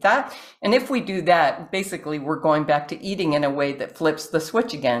going to eat that. And if we do that, basically, we're going back to eating in a way that flips the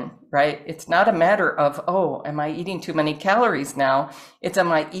switch again, right? It's not a matter of, oh, am I eating too many calories now? It's,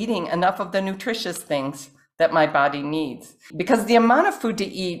 am I eating enough of the nutritious things that my body needs? Because the amount of food to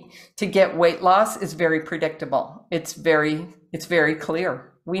eat to get weight loss is very predictable. It's very clear.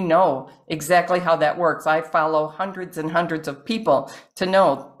 We know exactly how that works. I follow hundreds and hundreds of people to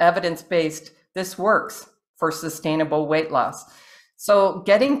know, evidence-based, this works for sustainable weight loss. So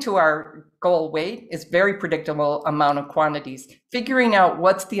getting to our goal weight is very predictable amount of quantities. Figuring out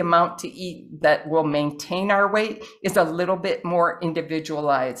what's the amount to eat that will maintain our weight is a little bit more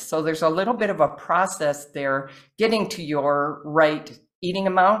individualized. So there's a little bit of a process there, getting to your right eating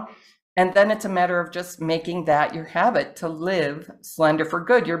amount. And then it's a matter of just making that your habit to live slender for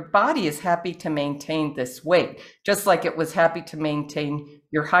good. Your body is happy to maintain this weight, just like it was happy to maintain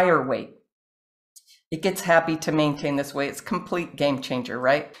your higher weight. It gets happy to maintain this weight. It's a complete game changer,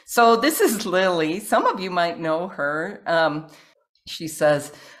 right? So this is Lily. Some of you might know her. She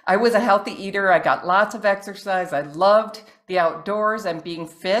says, I was a healthy eater. I got lots of exercise. I loved the outdoors and being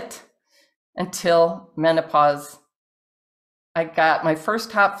fit until menopause. I got my first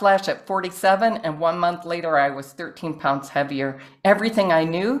hot flash at 47, and 1 month later, I was 13 pounds heavier. Everything I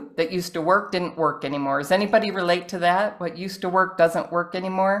knew that used to work didn't work anymore. Does anybody relate to that? What used to work doesn't work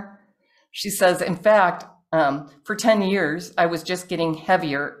anymore? She says, in fact, for 10 years, I was just getting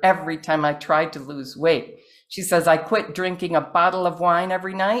heavier every time I tried to lose weight. She says, I quit drinking a bottle of wine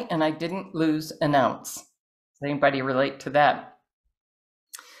every night, and I didn't lose an ounce. Does anybody relate to that?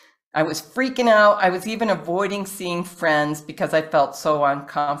 I was freaking out. I was even avoiding seeing friends because I felt so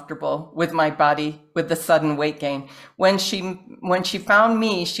uncomfortable with my body, with the sudden weight gain. When she found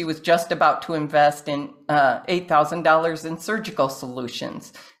me, she was just about to invest in $8,000 in surgical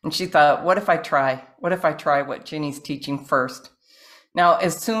solutions. And she thought, what if I try? What if I try what Ginny's teaching first? Now,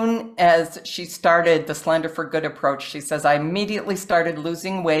 as soon as she started the Slender for Good approach, she says, I immediately started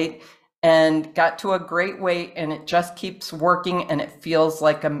losing weight and got to a great weight, and it just keeps working and it feels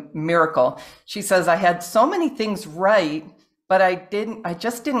like a miracle. She says, I had so many things right, but I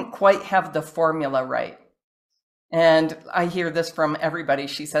just didn't quite have the formula right. And I hear this from everybody.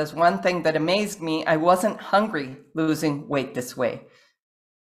 She says, one thing that amazed me, I wasn't hungry losing weight this way.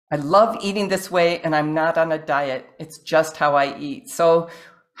 I love eating this way, and I'm not on a diet. It's just how I eat. So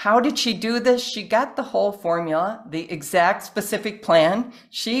how did she do this? She got the whole formula, the exact specific plan.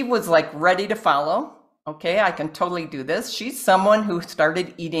 She was like ready to follow. Okay, I can totally do this. She's someone who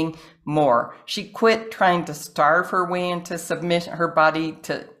started eating more. She quit trying to starve her way into submission, her body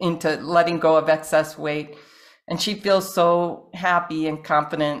into letting go of excess weight. And she feels so happy and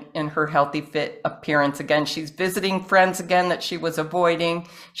confident in her healthy, fit appearance again. She's visiting friends again that she was avoiding.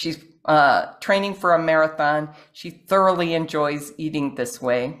 She's training for a marathon. She thoroughly enjoys eating this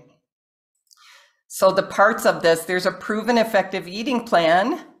way. So the parts of this, there's a proven effective eating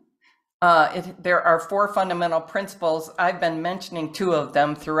plan. There are 4 fundamental principles. I've been mentioning 2 of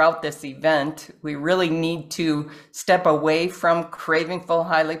them throughout this event. We really need to step away from craving full,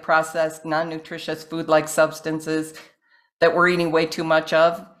 highly processed, non-nutritious food-like substances that we're eating way too much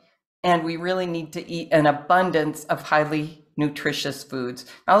of. And we really need to eat an abundance of highly nutritious foods.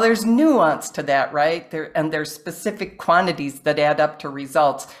 Now there's nuance to that, right? There's specific quantities that add up to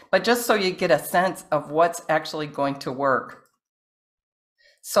results, but just so you get a sense of what's actually going to work.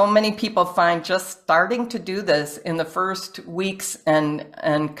 So many people find just starting to do this in the first weeks and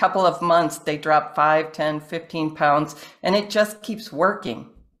couple of months, they drop 5, 10, 15 pounds, and it just keeps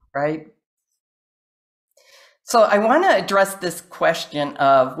working, right? So I want to address this question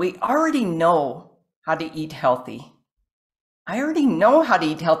of, we already know how to eat healthy. I already know how to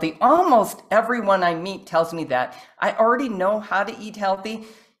eat healthy. Almost everyone I meet tells me that. I already know how to eat healthy.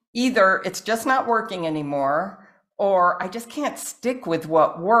 Either it's just not working anymore, or I just can't stick with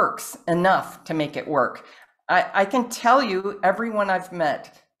what works enough to make it work. I can tell you, everyone I've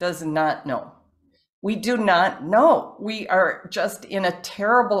met does not know. We do not know. We are just in a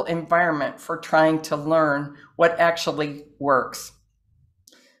terrible environment for trying to learn what actually works.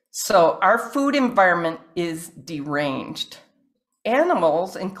 So our food environment is deranged.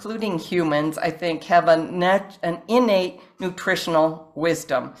 Animals, including humans, I think, have an innate nutritional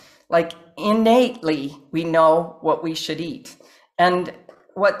wisdom. Like innately, we know what we should eat. And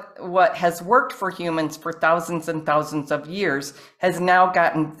what has worked for humans for thousands and thousands of years has now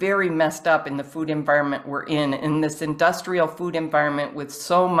gotten very messed up in the food environment we're in this industrial food environment with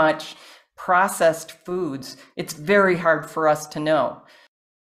so much processed foods. It's very hard for us to know.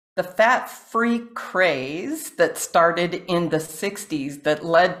 The fat-free craze that started in the 60s that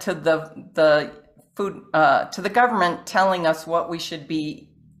led to the government telling us what we should be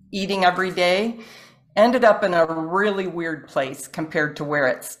eating every day ended up in a really weird place compared to where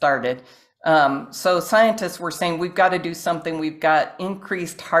it started. So scientists were saying, we've got to do something. We've got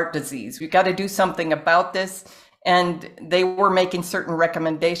increased heart disease. We've got to do something about this. And they were making certain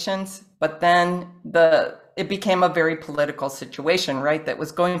recommendations, but then it became a very political situation, right? That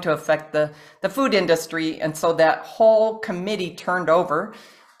was going to affect the food industry. And so that whole committee turned over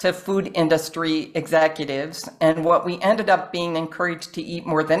to food industry executives. And what we ended up being encouraged to eat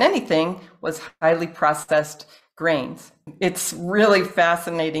more than anything was highly processed grains. It's really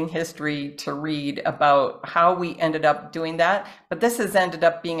fascinating history to read about how we ended up doing that. But this has ended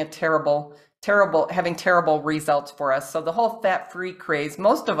up being having terrible results for us. So the whole fat-free craze,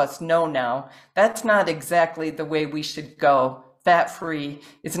 most of us know now, that's not exactly the way we should go. Fat-free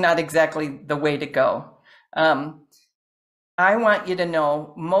is not exactly the way to go. I want you to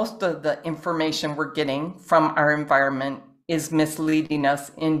know most of the information we're getting from our environment is misleading us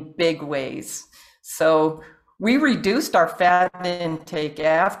in big ways. So we reduced our fat intake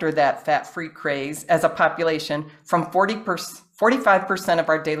after that fat-free craze as a population from 45% of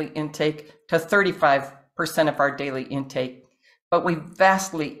our daily intake to 35% of our daily intake, but we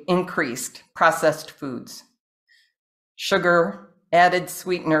vastly increased processed foods, sugar, added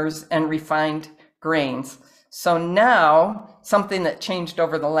sweeteners, and refined grains. So now, something that changed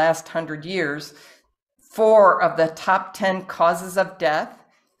over the last 100 years, 4 of the top 10 causes of death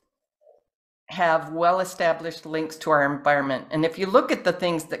have well-established links to our environment. And if you look at the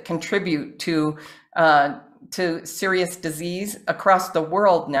things that contribute to to serious disease across the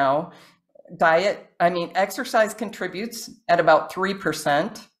world now. Exercise contributes at about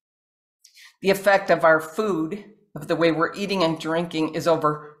 3%. The effect of our food, of the way we're eating and drinking, is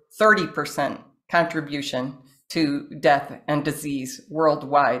over 30% contribution to death and disease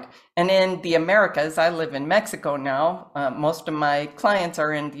worldwide. And in the Americas, I live in Mexico now. Most of my clients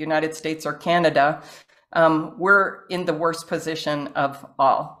are in the United States or Canada. We're in the worst position of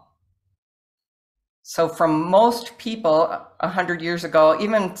all. So from most people 100 years ago,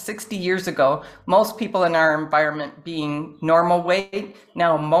 even 60 years ago, most people in our environment being normal weight,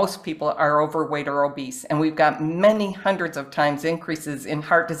 now most people are overweight or obese. And we've got many hundreds of times increases in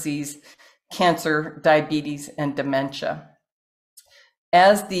heart disease, cancer, diabetes, and dementia.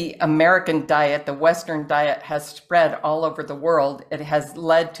 As the American diet, the Western diet, has spread all over the world, it has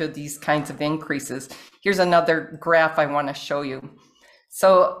led to these kinds of increases. Here's another graph I want to show you.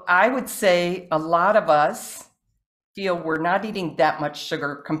 So I would say a lot of us feel we're not eating that much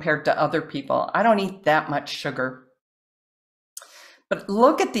sugar compared to other people. I don't eat that much sugar. But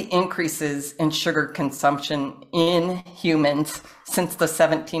look at the increases in sugar consumption in humans since the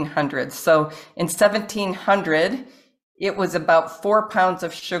 1700s. So in 1700, it was about 4 pounds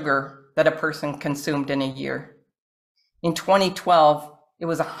of sugar that a person consumed in a year. In 2012, it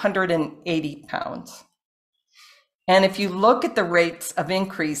was 180 pounds. And if you look at the rates of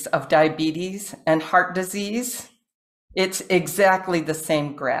increase of diabetes and heart disease, it's exactly the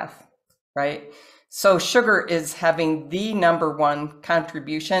same graph, right? So sugar is having the #1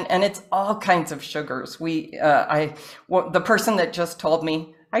 contribution, and it's all kinds of sugars. The person that just told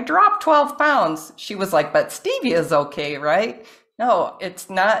me, I dropped 12 pounds, she was like, but stevia is okay, right? No, it's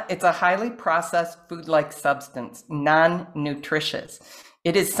not. It's a highly processed food-like substance, non-nutritious.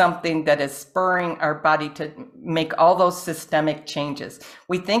 It is something that is spurring our body to make all those systemic changes.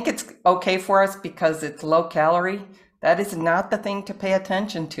 We think it's okay for us because it's low calorie. That is not the thing to pay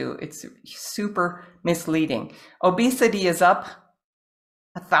attention to. It's super misleading. Obesity is up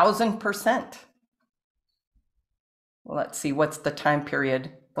 1,000%. Let's see, what's the time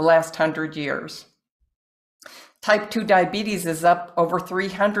period? The last 100 years. Type 2 diabetes is up over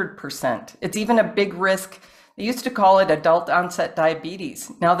 300%. It's even a big risk. They used to call it adult onset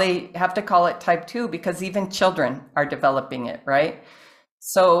diabetes. Now they have to call it type 2 because even children are developing it, right?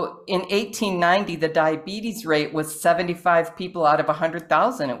 So in 1890, the diabetes rate was 75 people out of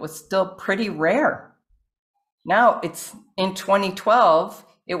 100,000. It was still pretty rare. Now it's in 2012,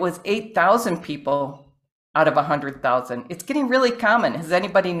 it was 8,000 people out of 100,000. It's getting really common. Has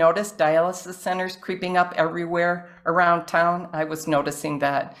anybody noticed dialysis centers creeping up everywhere around town? I was noticing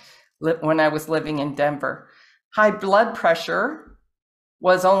that when I was living in Denver. High blood pressure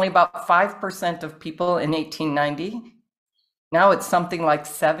was only about 5% of people in 1890. Now it's something like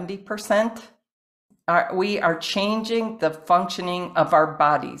 70%. We are changing the functioning of our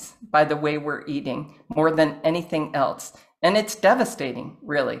bodies by the way we're eating more than anything else. And it's devastating,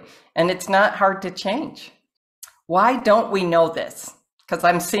 really. And it's not hard to change. Why don't we know this? Because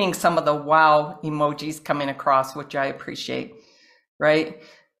I'm seeing some of the wow emojis coming across, which I appreciate, right?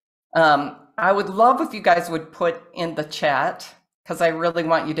 I would love if you guys would put in the chat, because I really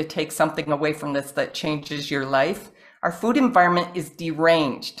want you to take something away from this that changes your life. Our food environment is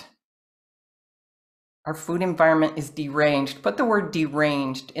deranged. Our food environment is deranged. Put the word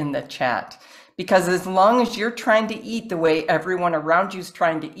deranged in the chat, because as long as you're trying to eat the way everyone around you is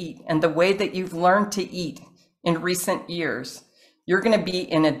trying to eat and the way that you've learned to eat in recent years, you're going to be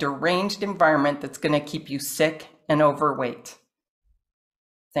in a deranged environment that's going to keep you sick and overweight.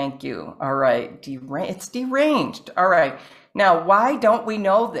 Thank you. All right. It's deranged. All right. Now, why don't we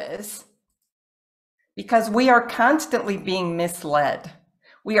know this? Because we are constantly being misled.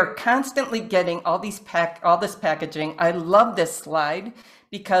 We are constantly getting all this packaging. I love this slide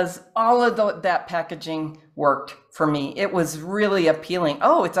because all of that packaging worked for me. It was really appealing.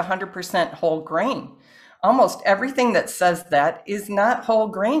 Oh, it's 100% whole grain. Almost everything that says that is not whole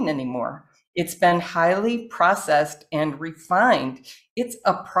grain anymore. It's been highly processed and refined. It's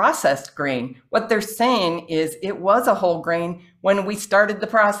a processed grain. What they're saying is it was a whole grain when we started the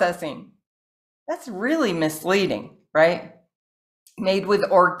processing. That's really misleading, right? Made with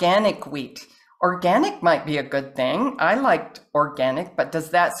organic wheat. Organic might be a good thing. I liked organic, but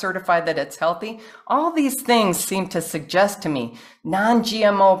does that certify that it's healthy? All these things seem to suggest to me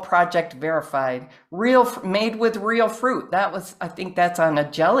non-GMO project verified, made with real fruit. I think that's on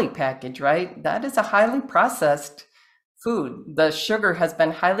a jelly package, right? That is a highly processed food. The sugar has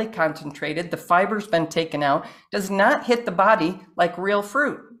been highly concentrated. The fiber's been taken out. Does not hit the body like real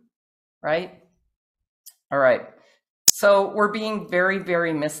fruit, right? All right. So we're being very,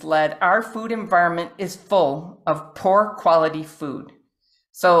 very misled. Our food environment is full of poor quality food.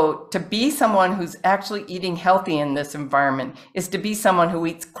 So to be someone who's actually eating healthy in this environment is to be someone who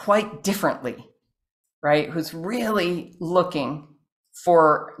eats quite differently, right? Who's really looking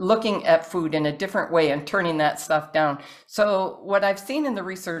at food in a different way and turning that stuff down. So what I've seen in the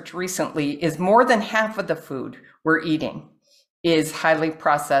research recently is more than half of the food we're eating is highly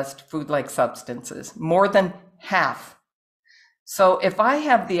processed food-like substances, more than half. So if I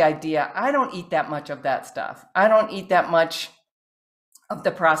have the idea, I don't eat that much of that stuff. I don't eat that much of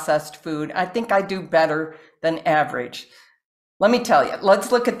the processed food. I think I do better than average. Let me tell you,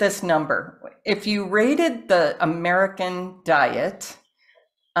 let's look at this number. If you rated the American diet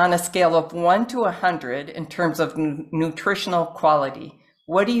on a scale of 1 to 100 in terms of nutritional quality,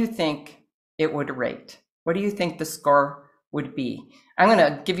 what do you think it would rate? What do you think the score would be? I'm going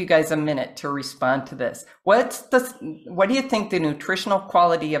to give you guys a minute to respond to this. What do you think the nutritional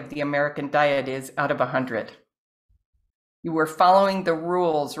quality of the American diet is out of 100? You were following the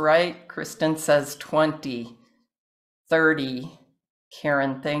rules, right? Kristen says 20, 30.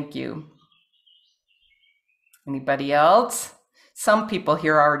 Karen, thank you. Anybody else? Some people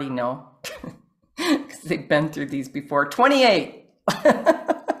here already know because they've been through these before. 28,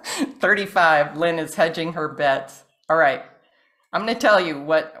 35. Lynn is hedging her bets. All right. I'm going to tell you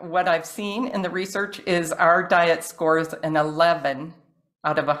what I've seen in the research is our diet scores an 11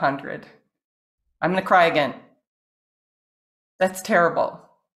 out of 100. I'm going to cry again. That's terrible.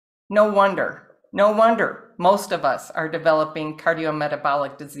 No wonder most of us are developing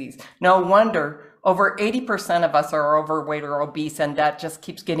cardiometabolic disease. No wonder over 80% of us are overweight or obese, and that just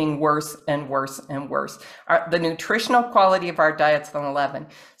keeps getting worse and worse and worse. The nutritional quality of our diet's an 11.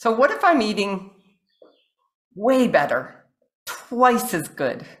 So what if I'm eating way better? Twice as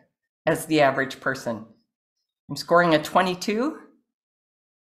good as the average person. I'm scoring a 22.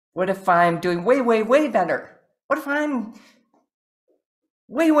 What if I'm doing way, way, way better? What if I'm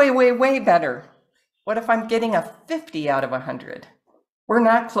way, way, way, way better? What if I'm getting a 50 out of 100? We're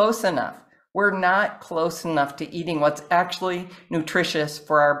not close enough. We're not close enough to eating what's actually nutritious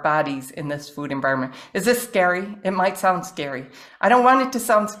for our bodies in this food environment. Is this scary? It might sound scary. I don't want it to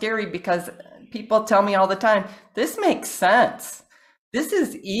sound scary because people tell me all the time, this makes sense. This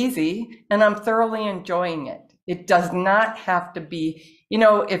is easy and I'm thoroughly enjoying it. It does not have to be,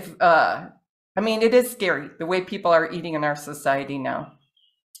 it is scary the way people are eating in our society now.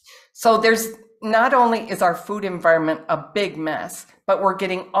 So there's not only is our food environment a big mess, but we're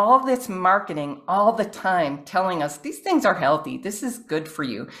getting all this marketing all the time telling us these things are healthy. This is good for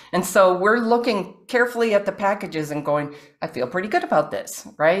you. And so we're looking carefully at the packages and going, I feel pretty good about this,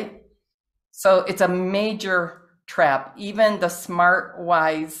 right? So it's a major trap. Even the smart,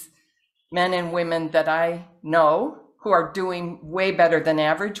 wise men and women that I know who are doing way better than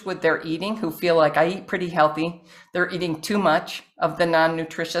average with their eating, who feel like I eat pretty healthy, they're eating too much of the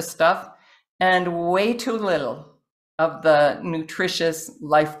non-nutritious stuff and way too little of the nutritious,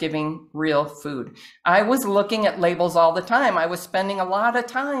 life-giving, real food. I was looking at labels all the time. I was spending a lot of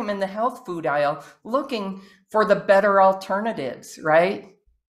time in the health food aisle looking for the better alternatives, right?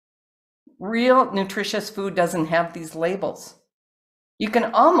 Real nutritious food doesn't have these labels. You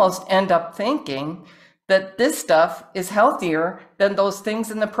can almost end up thinking that this stuff is healthier than those things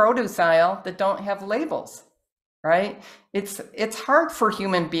in the produce aisle that don't have labels, right? It's hard for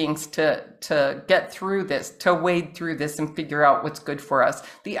human beings to get through this, to wade through this and figure out what's good for us.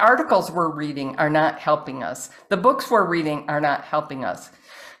 The articles we're reading are not helping us. The books we're reading are not helping us.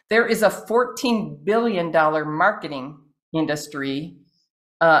 There is a $14 billion marketing industry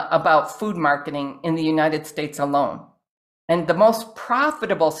about food marketing in the United States alone. And the most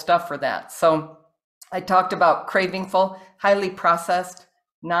profitable stuff for that. So I talked about cravingful, highly processed,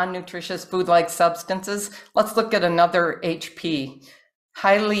 non-nutritious food-like substances. Let's look at another HP,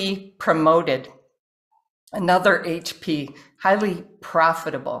 highly promoted. Another HP, highly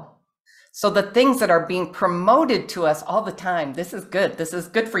profitable. So the things that are being promoted to us all the time, this is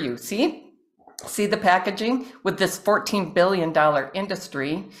good for you. See the packaging with this $14 billion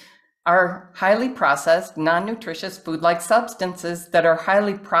industry are highly processed, non-nutritious food-like substances that are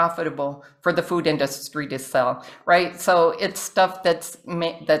highly profitable for the food industry to sell, right? So it's stuff that's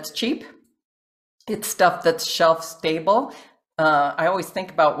cheap. It's stuff that's shelf stable. I always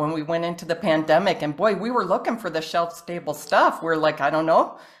think about when we went into the pandemic and boy, we were looking for the shelf stable stuff. We're like, I don't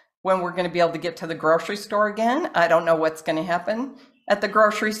know when we're going to be able to get to the grocery store again. I don't know what's going to happen at the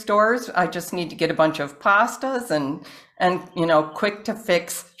grocery stores. I just need to get a bunch of pastas and quick to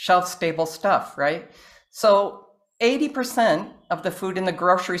fix shelf stable stuff, right? So 80% of the food in the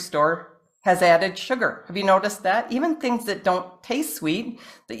grocery store has added sugar. Have you noticed that? Even things that don't taste sweet,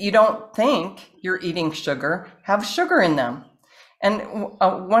 that you don't think you're eating sugar, have sugar in them. And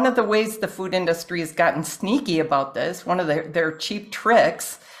one of the ways the food industry has gotten sneaky about this, one of their cheap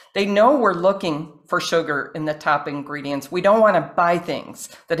tricks, they know we're looking for sugar in the top ingredients. We don't want to buy things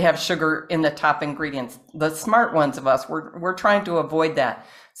that have sugar in the top ingredients. The smart ones of us, we're trying to avoid that.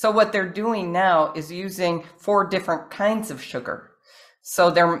 So what they're doing now is using 4 different kinds of sugar.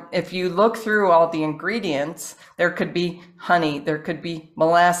 So if you look through all the ingredients, there could be honey, there could be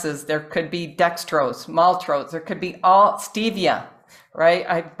molasses, there could be dextrose, maltose, there could be all stevia, right?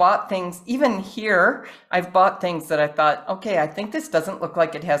 I bought things, even here, I've bought things that I thought, okay, I think this doesn't look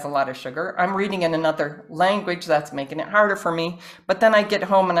like it has a lot of sugar. I'm reading in another language, that's making it harder for me. But then I get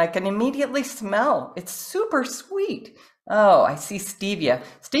home and I can immediately smell, it's super sweet. Oh, I see stevia.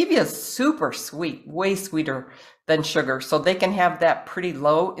 Stevia is super sweet, way sweeter than sugar. So they can have that pretty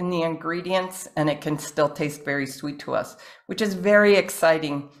low in the ingredients and it can still taste very sweet to us, which is very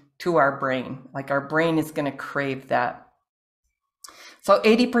exciting to our brain. Like our brain is going to crave that. So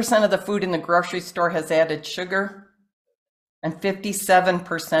 80% of the food in the grocery store has added sugar, and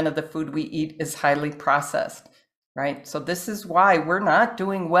 57% of the food we eat is highly processed. Right? So this is why we're not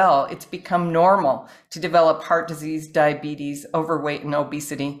doing well. It's become normal to develop heart disease, diabetes, overweight, and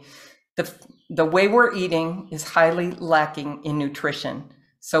obesity. The way we're eating is highly lacking in nutrition.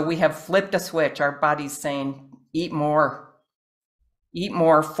 So we have flipped a switch. Our body's saying, eat more,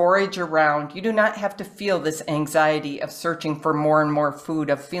 forage around. You do not have to feel this anxiety of searching for more and more food,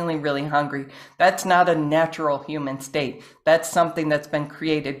 of feeling really hungry. That's not a natural human state. That's something that's been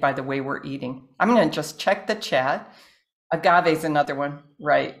created by the way we're eating. I'm going to just check the chat. Agave is another one,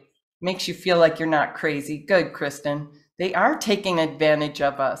 right? Makes you feel like you're not crazy. Good, Kristen. They are taking advantage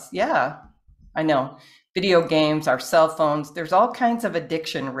of us. Yeah, I know. Video games, our cell phones, there's all kinds of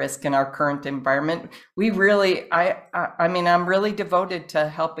addiction risk in our current environment. We really, I mean, I'm really devoted to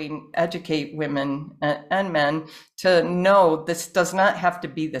helping educate women and men to know this does not have to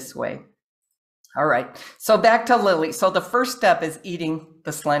be this way. All right, so back to Lily. So the first step is eating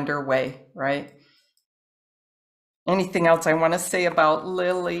the slender way, right? Anything else I want to say about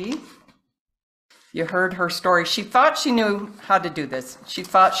Lily? You heard her story. She thought she knew how to do this. She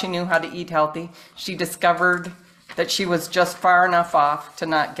thought she knew how to eat healthy. She discovered that she was just far enough off to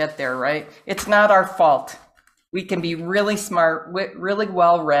not get there, right? It's not our fault. We can be really smart, really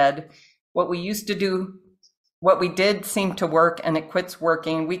well read. What we used to do, what we did seemed to work, and it quits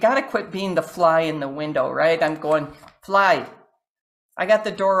working. We got to quit being the fly in the window, right? I'm going, fly. I got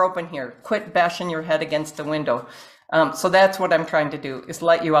the door open here. Quit bashing your head against the window. So that's what I'm trying to do, is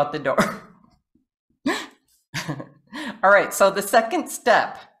let you out the door. All right, so the second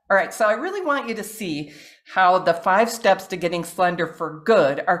step. All right, so I really want you to see how the 5 steps to getting slender for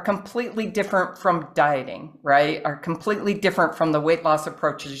good are completely different from dieting, right? Are completely different from the weight loss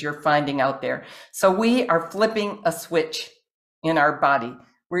approaches you're finding out there. So we are flipping a switch in our body.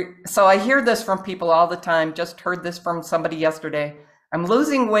 So I hear this from people all the time. Just heard this from somebody yesterday. I'm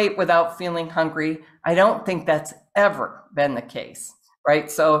losing weight without feeling hungry. I don't think that's ever been the case, right?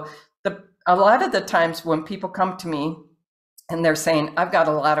 So a lot of the times when people come to me and they're saying, I've got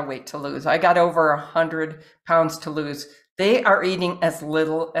a lot of weight to lose, I got over 100 pounds to lose, they are eating as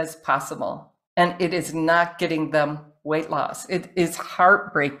little as possible. And it is not getting them weight loss. It is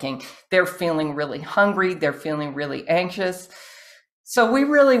heartbreaking. They're feeling really hungry. They're feeling really anxious. So we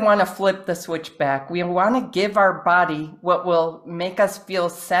really want to flip the switch back. We want to give our body what will make us feel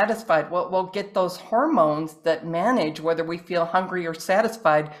satisfied, what will get those hormones that manage whether we feel hungry or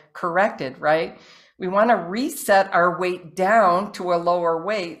satisfied corrected, right? We want to reset our weight down to a lower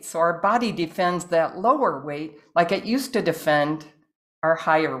weight so our body defends that lower weight like it used to defend our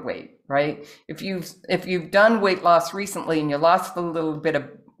higher weight, right? If you've done weight loss recently and you lost a little bit of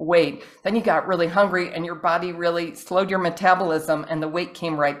weight, then you got really hungry and your body really slowed your metabolism and the weight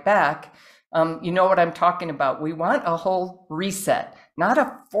came right back. You know what I'm talking about. We want a whole reset, not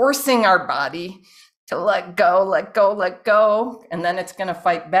a forcing our body to let go, and then it's going to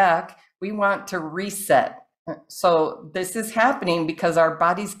fight back. We want to reset. So this is happening because our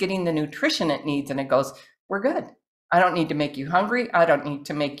body's getting the nutrition it needs and it goes, we're good. I don't need to make you hungry. I don't need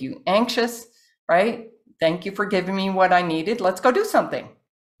to make you anxious, right? Thank you for giving me what I needed. Let's go do something.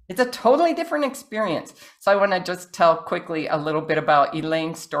 It's a totally different experience. So I want to just tell quickly a little bit about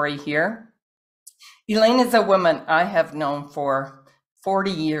Elaine's story here. Elaine is a woman I have known for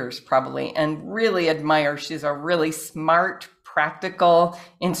 40 years probably and really admire. She's a really smart, practical,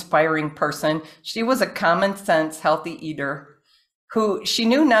 inspiring person. She was a common sense, healthy eater who she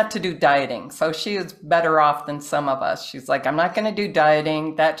knew not to do dieting. So she is better off than some of us. She's like, I'm not going to do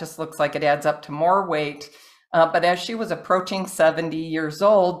dieting. That just looks like it adds up to more weight. But as she was approaching 70 years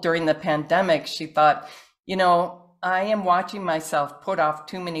old during the pandemic, she thought, I am watching myself put off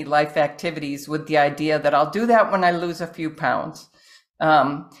too many life activities with the idea that I'll do that when I lose a few pounds.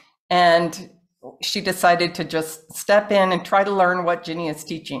 And she decided to just step in and try to learn what Ginny is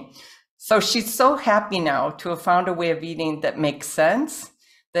teaching. So she's so happy now to have found a way of eating that makes sense,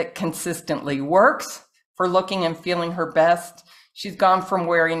 that consistently works for looking and feeling her best. She's gone from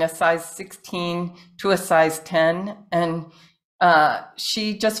wearing a size 16 to a size 10, and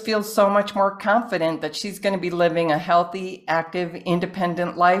she just feels so much more confident that she's going to be living a healthy, active,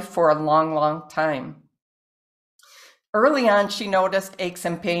 independent life for a long, long time. Early on, she noticed aches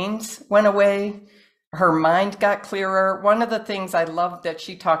and pains went away. Her mind got clearer. One of the things I love that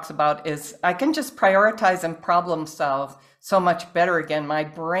she talks about is I can just prioritize and problem solve so much better again. My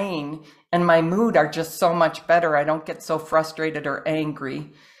brain and my mood are just so much better. I don't get so frustrated or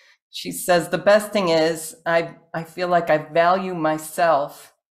angry. She says the best thing is I feel like I value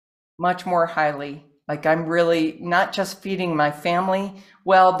myself much more highly. Like I'm really not just feeding my family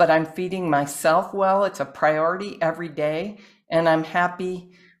well, but I'm feeding myself well. It's a priority every day. And I'm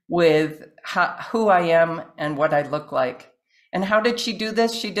happy with who I am and what I look like. And how did she do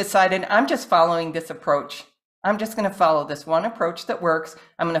this? She decided, I'm just following this approach. I'm just going to follow this one approach that works.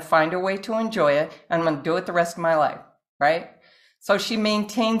 I'm going to find a way to enjoy it, and I'm going to do it the rest of my life, right? So she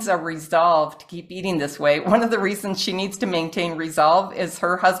maintains a resolve to keep eating this way. One of the reasons she needs to maintain resolve is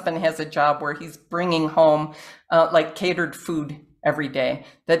her husband has a job where he's bringing home like catered food every day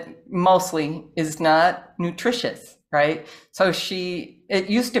that mostly is not nutritious, right? So it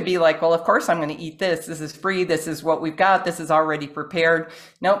used to be like, well, of course I'm going to eat this. This is free. This is what we've got. This is already prepared.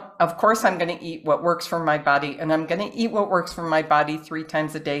 No, of course I'm going to eat what works for my body, and I'm going to eat what works for my body 3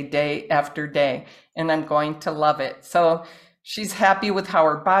 times a day, day after day, and I'm going to love it. So she's happy with how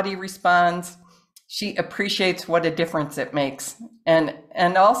her body responds. She appreciates what a difference it makes. And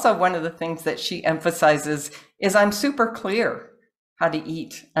also one of the things that she emphasizes is I'm super clear how to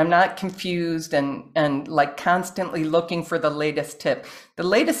eat. I'm not confused and like constantly looking for the latest tip. The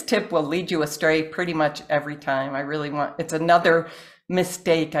latest tip will lead you astray pretty much every time. It's another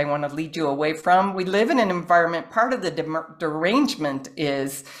mistake I want to lead you away from. We live in an environment, part of the derangement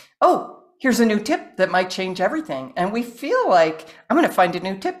is, oh, here's a new tip that might change everything. And we feel like I'm going to find a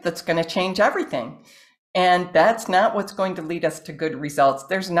new tip that's going to change everything. And that's not what's going to lead us to good results.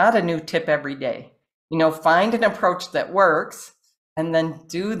 There's not a new tip every day. Find an approach that works and then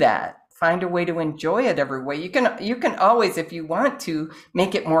do that. Find a way to enjoy it every way. You can always, if you want to,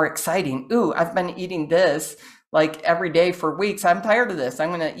 make it more exciting. Ooh, I've been eating this like every day for weeks. I'm tired of this. I'm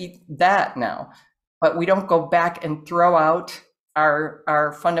going to eat that now. But we don't go back and throw out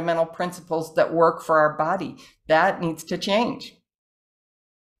our fundamental principles that work for our body. That needs to change.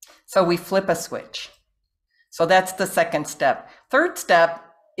 So we flip a switch. So that's the second step. Third step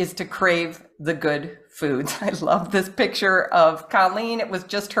is to crave the good foods. I love this picture of Colleen. It was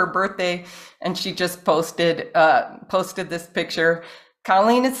just her birthday, and she just posted this picture.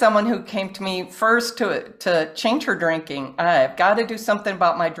 Colleen is someone who came to me first to change her drinking. I've got to do something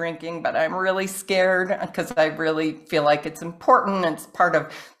about my drinking, but I'm really scared because I really feel like it's important. It's part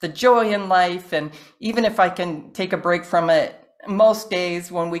of the joy in life. And even if I can take a break from it, most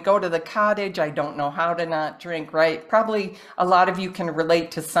days when we go to the cottage, I don't know how to not drink, right? Probably a lot of you can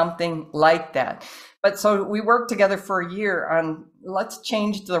relate to something like that. But so we worked together for a year on let's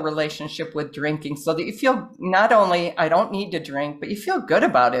change the relationship with drinking so that you feel not only I don't need to drink, but you feel good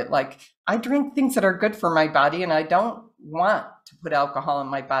about it. Like I drink things that are good for my body and I don't want to put alcohol in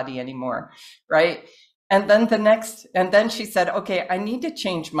my body anymore, right? And then she said, okay, I need to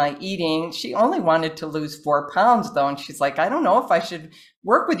change my eating. She only wanted to lose 4 pounds though. And she's like, I don't know if I should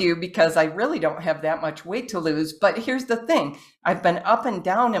work with you because I really don't have that much weight to lose. But here's the thing. I've been up and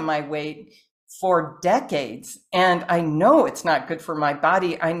down in my weight for decades, and I know it's not good for my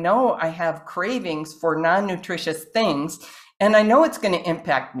body. I know I have cravings for non-nutritious things, and I know it's going to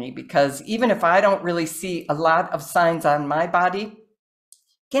impact me because even if I don't really see a lot of signs on my body,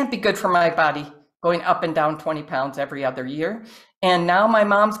 it can't be good for my body going up and down 20 pounds every other year. And now my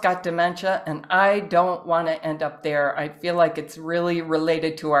mom's got dementia, and I don't want to end up there. I feel like it's really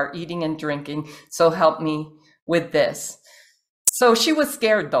related to our eating and drinking. So help me with this. So she was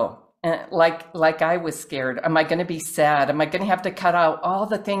scared though. Like I was scared. Am I going to be sad? Am I going to have to cut out all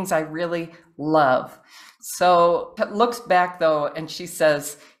the things I really love? So looks back though, and she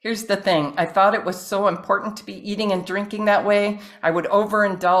says, here's the thing. I thought it was so important to be eating and drinking that way. I would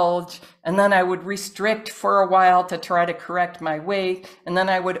overindulge, and then I would restrict for a while to try to correct my weight. And then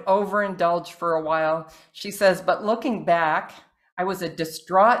I would overindulge for a while. She says, but looking back, I was a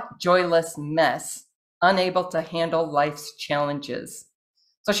distraught, joyless mess, unable to handle life's challenges.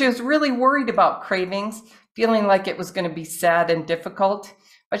 So she was really worried about cravings, feeling like it was going to be sad and difficult.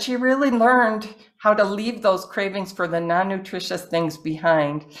 But she really learned how to leave those cravings for the non-nutritious things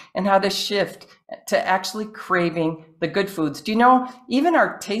behind and how to shift to actually craving the good foods. Do you know, even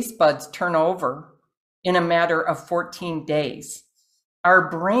our taste buds turn over in a matter of 14 days. Our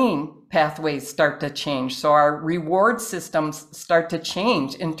brain pathways start to change. So our reward systems start to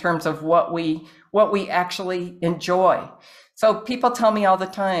change in terms of what we actually enjoy. So people tell me all the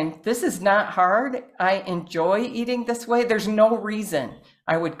time, this is not hard. I enjoy eating this way. There's no reason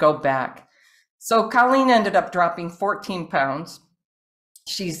I would go back. So Colleen ended up dropping 14 pounds.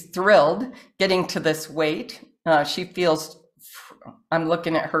 She's thrilled getting to this weight. She feels, I'm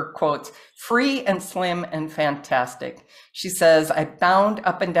looking at her quotes, free and slim and fantastic. She says, I bound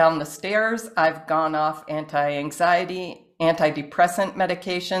up and down the stairs. I've gone off anti-anxiety, antidepressant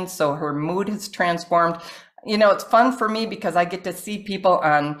medications. So her mood has transformed. You know, it's fun for me because I get to see people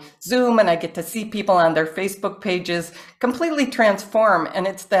on Zoom and I get to see people on their Facebook pages completely transform. And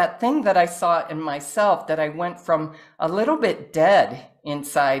it's that thing that I saw in myself, that I went from a little bit dead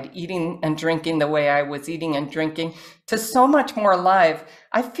inside, eating and drinking the way I was eating and drinking, to so much more alive.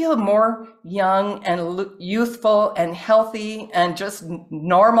 I feel more young and youthful and healthy and just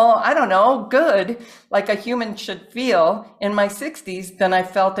normal, I don't know, good, like a human should feel in my 60s than I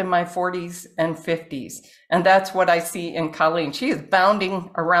felt in my 40s and 50s. And that's what I see in Colleen. She is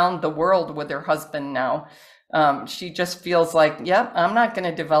bounding around the world with her husband now. She just feels like, yep, I'm not going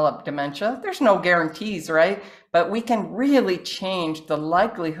to develop dementia. There's no guarantees, right? But we can really change the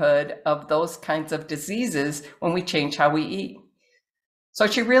likelihood of those kinds of diseases when we change how we eat. So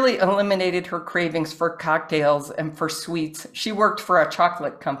she really eliminated her cravings for cocktails and for sweets. She worked for a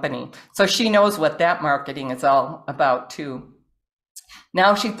chocolate company, so she knows what that marketing is all about too.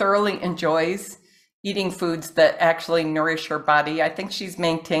 Now she thoroughly enjoys eating foods that actually nourish her body. I think she's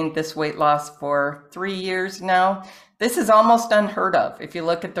maintained this weight loss for 3 years now. This is almost unheard of. If you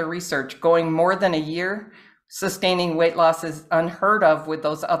look at the research, going more than a year, sustaining weight loss is unheard of with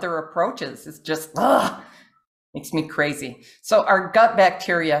those other approaches. It's just, makes me crazy. So our gut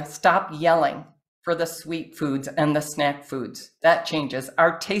bacteria stop yelling for the sweet foods and the snack foods. That changes.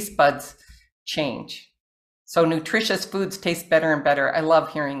 Our taste buds change. So nutritious foods taste better and better. I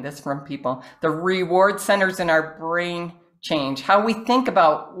love hearing this from people. The reward centers in our brain change. How we think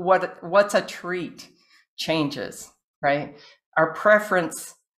about what's a treat changes, right? Our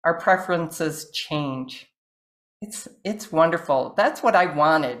preferences change. It's wonderful. That's what I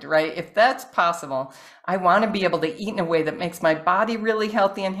wanted, right? If that's possible, I want to be able to eat in a way that makes my body really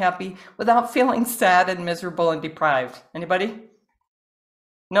healthy and happy without feeling sad and miserable and deprived. Anybody?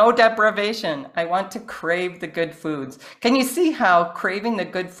 No deprivation. I want to crave the good foods. Can you see how craving the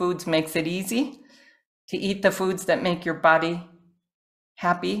good foods makes it easy to eat the foods that make your body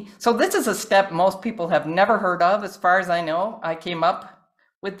happy? So this is a step most people have never heard of. As far as I know, I came up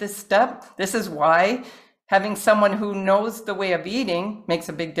with this step. This is why having someone who knows the way of eating makes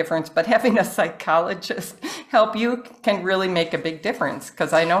a big difference, but having a psychologist help you can really make a big difference,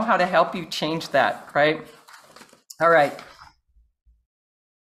 because I know how to help you change that, right? All right.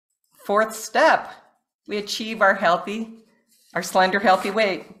 Fourth step, we achieve our slender, healthy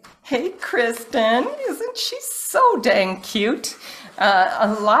weight. Hey, Kristen, isn't she so dang cute?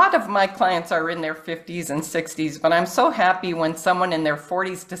 A lot of my clients are in their 50s and 60s, but I'm so happy when someone in their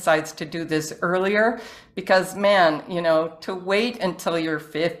 40s decides to do this earlier, because man, you know, to wait until your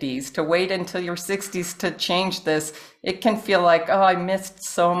 50s, to wait until your 60s to change this, it can feel like, oh, I missed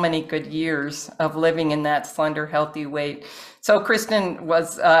so many good years of living in that slender, healthy weight. So Kristen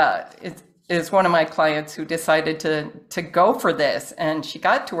is one of my clients who decided to go for this, and she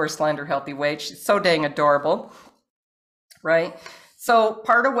got to her slender, healthy weight. She's so dang adorable, right? So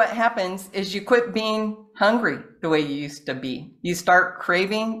part of what happens is you quit being hungry the way you used to be. You start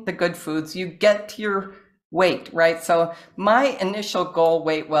craving the good foods. You get to your weight, right? So my initial goal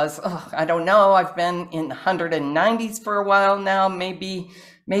weight was, I don't know, I've been in the 190s for a while now. Maybe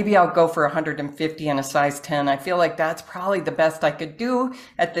I'll go for 150 and a size 10. I feel like that's probably the best I could do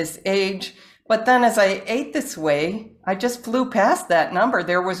at this age. But then as I ate this way, I just flew past that number.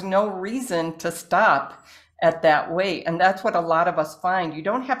 There was no reason to stop. at that weight. And that's what a lot of us find. You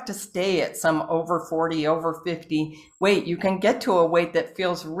don't have to stay at some over 40, over 50 weight. You can get to a weight that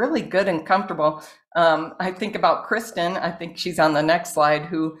feels really good and comfortable. I think about Kristen, I think she's on the next slide,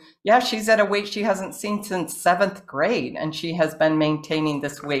 who, yeah, she's at a weight she hasn't seen since 7th grade, and she has been maintaining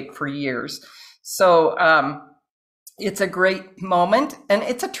this weight for years. So it's a great moment, and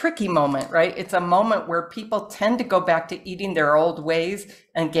it's a tricky moment, right? It's a moment where people tend to go back to eating their old ways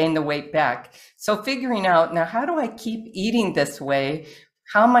and gain the weight back. So figuring out, now, how do I keep eating this way?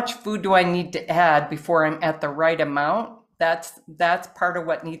 How much food do I need to add before I'm at the right amount? That's part of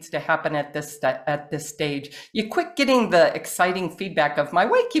what needs to happen at this stage. You quit getting the exciting feedback of my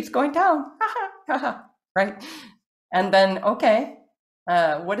weight keeps going down, right? And then, okay,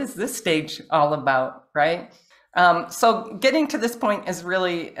 what is this stage all about, right? So getting to this point is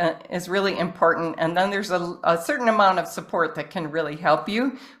really important. And then there's a certain amount of support that can really help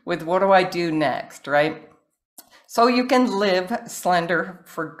you with what do I do next, right? So you can live slender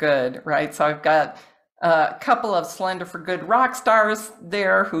for good, right? So I've got a couple of Slender for Good rock stars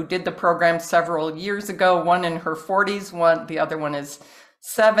there who did the program several years ago, one in her 40s, the other one is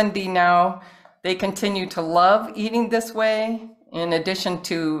 70 now. They continue to love eating this way, in addition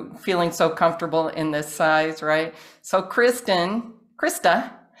to feeling so comfortable in this size, right? So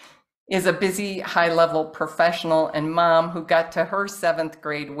Krista is a busy high-level professional and mom who got to her 7th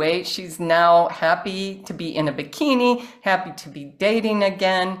grade weight. She's now happy to be in a bikini, happy to be dating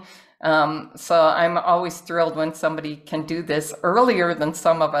again. So I'm always thrilled when somebody can do this earlier than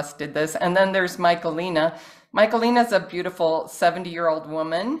some of us did this. And then there's Michaelina. Michaelina's a beautiful 70-year-old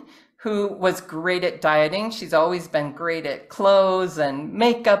woman who was great at dieting. She's always been great at clothes and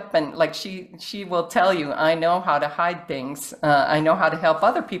makeup, and like she will tell you, I know how to hide things. I know how to help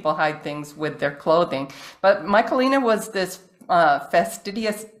other people hide things with their clothing. But Michaelina was this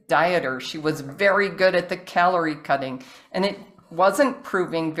fastidious dieter. She was very good at the calorie cutting, and it wasn't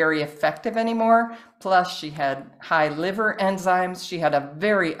proving very effective anymore. Plus, she had high liver enzymes. She had a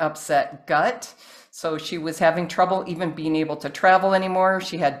very upset gut. So she was having trouble even being able to travel anymore.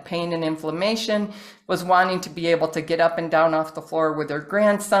 She had pain and inflammation, was wanting to be able to get up and down off the floor with her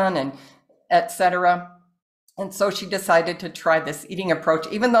grandson, and etc. And so she decided to try this eating approach,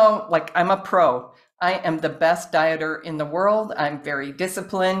 even though, like, I'm a pro. I am the best dieter in the world. I'm very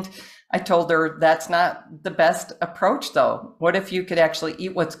disciplined. I told her that's not the best approach, though. What if you could actually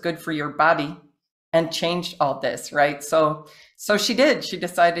eat what's good for your body and change all this, right? So she did. She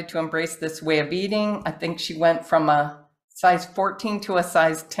decided to embrace this way of eating. I think she went from a size 14 to a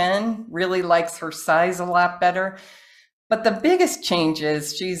size 10, really likes her size a lot better. But the biggest change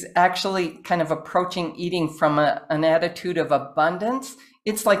is she's actually kind of approaching eating from an attitude of abundance.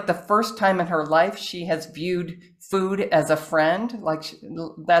 It's like the first time in her life she has viewed food as a friend. Like,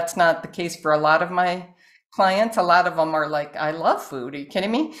 that's not the case for a lot of my clients. A lot of them are like, I love food. Are you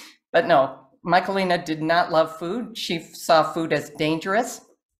kidding me? But no, Michaelina did not love food. She saw food as dangerous.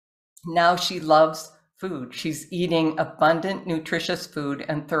 Now she loves food. She's eating abundant, nutritious food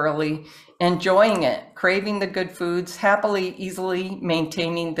and thoroughly enjoying it, craving the good foods, happily, easily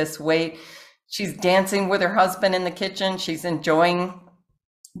maintaining this weight. She's dancing with her husband in the kitchen. She's enjoying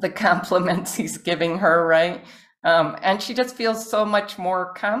the compliments he's giving her, right? And she just feels so much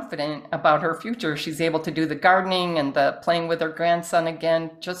more confident about her future. She's able to do the gardening and the playing with her grandson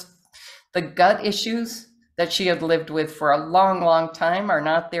again. Just the gut issues that she had lived with for a long, long time are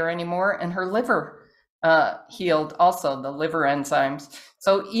not there anymore. And her liver healed also, the liver enzymes.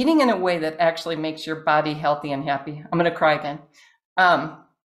 So eating in a way that actually makes your body healthy and happy. I'm going to cry again.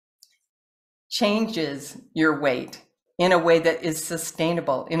 Changes your weight in a way that is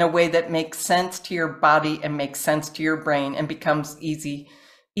sustainable, in a way that makes sense to your body and makes sense to your brain and becomes easy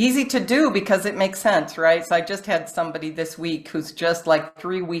to do because it makes sense, right? So I just had somebody this week who's just like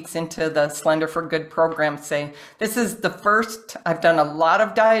 3 weeks into the Slender for Good program say, this is the first, I've done a lot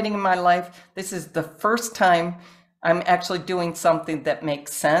of dieting in my life. This is the first time I'm actually doing something that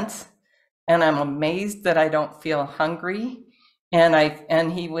makes sense. And I'm amazed that I don't feel hungry.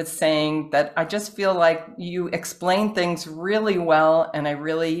 And he was saying that I just feel like you explain things really well, and I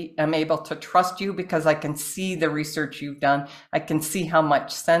really am able to trust you because I can see the research you've done. I can see how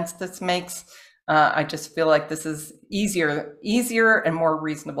much sense this makes. I just feel like this is easier and more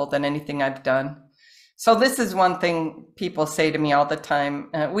reasonable than anything I've done. So this is one thing people say to me all the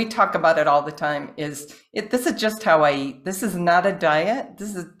time. We talk about it all the time this is just how I eat. This is not a diet.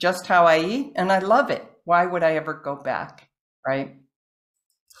 This is just how I eat, and I love it. Why would I ever go back? Right?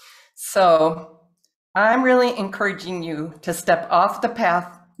 So I'm really encouraging you to step off the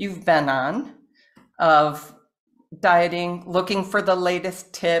path you've been on of dieting, looking for the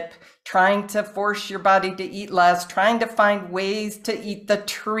latest tip, trying to force your body to eat less, trying to find ways to eat the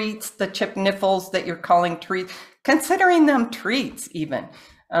treats, the chip niffles that you're calling treats, considering them treats even.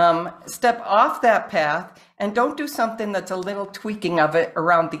 Step off that path and don't do something that's a little tweaking of it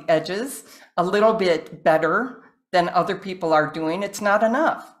around the edges, a little bit better than other people are doing. It's not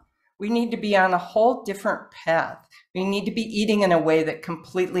enough. We need to be on a whole different path. We need to be eating in a way that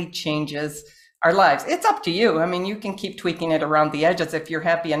completely changes our lives. It's up to you. I mean, you can keep tweaking it around the edges if you're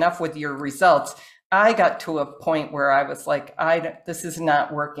happy enough with your results. I got to a point where I was like, this is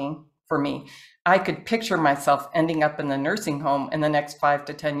not working for me. I could picture myself ending up in the nursing home in the next 5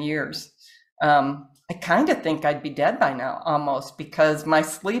 to 10 years. I kind of think I'd be dead by now almost, because my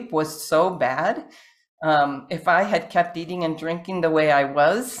sleep was so bad. If I had kept eating and drinking the way I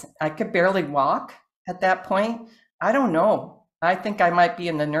was, I could barely walk at that point. I don't know. I think I might be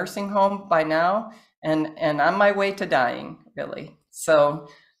in the nursing home by now and on my way to dying, really. So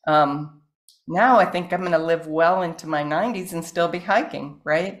now I think I'm going to live well into my 90s and still be hiking,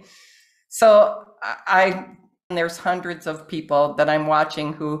 right? So there's hundreds of people that I'm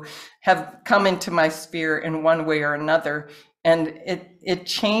watching who have come into my sphere in one way or another, and it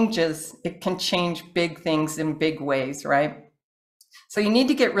changes. It can change big things in big ways, right? So you need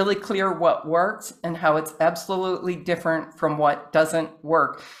to get really clear what works and how it's absolutely different from what doesn't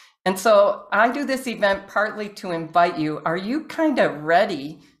work. And so I do this event partly to invite you. Are you kind of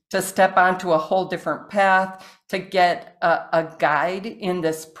ready to step onto a whole different path, to get a guide in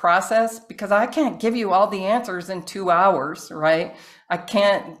this process? Because I can't give you all the answers in 2 hours, right? I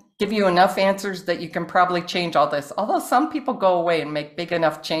can't give you enough answers that you can probably change all this. Although some people go away and make big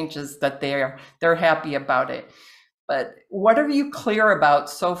enough changes that they're happy about it. But what are you clear about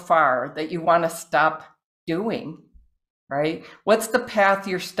so far that you want to stop doing, right? What's the path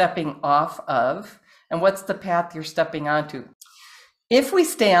you're stepping off of, and what's the path you're stepping onto? If we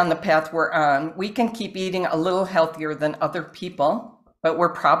stay on the path we're on, we can keep eating a little healthier than other people, but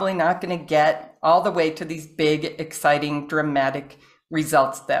we're probably not going to get all the way to these big, exciting, dramatic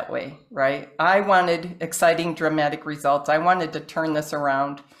results that way, right? I wanted exciting, dramatic results. I wanted to turn this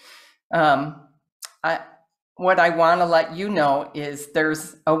around. What I want to let you know is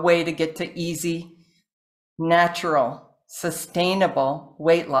there's a way to get to easy, natural, sustainable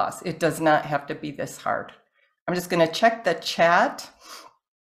weight loss. It does not have to be this hard. I'm just going to check the chat.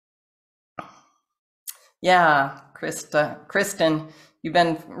 Yeah, Kristen, you've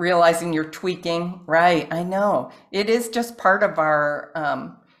been realizing you're tweaking. Right, I know. It is just part of our,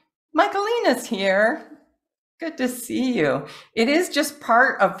 Michaelina's here. Good to see you. It is just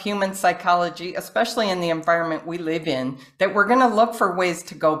part of human psychology, especially in the environment we live in, that we're going to look for ways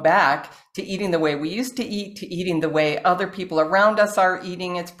to go back to eating the way we used to eat, to eating the way other people around us are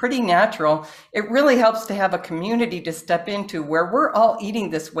eating. It's pretty natural. It really helps to have a community to step into where we're all eating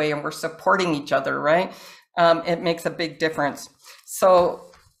this way and we're supporting each other, right? It makes a big difference.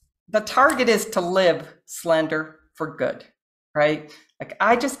 So the target is to live slender for good, right? Like,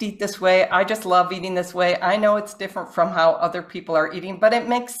 I just eat this way. I just love eating this way. I know it's different from how other people are eating, but it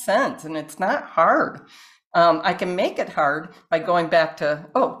makes sense and it's not hard. I can make it hard by going back to,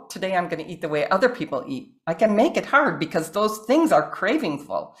 oh, today I'm going to eat the way other people eat. I can make it hard because those things are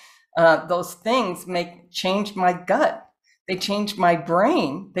cravingful. Those things change my gut. They change my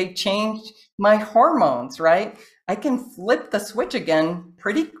brain. They change my hormones, right? I can flip the switch again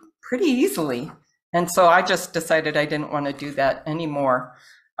pretty easily. And so I just decided I didn't want to do that anymore.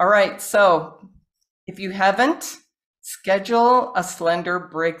 All right, so if you haven't, schedule a slender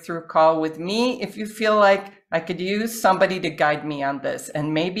breakthrough call with me if you feel like I could use somebody to guide me on this,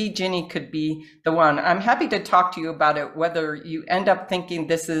 and maybe Ginny could be the one. I'm happy to talk to you about it, whether you end up thinking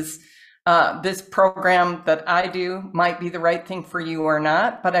this program that I do might be the right thing for you or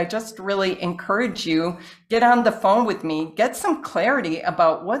not, but I just really encourage you, get on the phone with me, get some clarity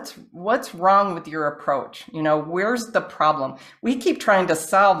about what's wrong with your approach. You know, where's the problem? We keep trying to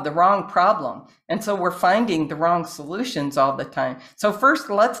solve the wrong problem, and so we're finding the wrong solutions all the time. So first,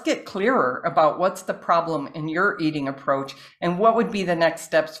 let's get clearer about what's the problem in your eating approach and what would be the next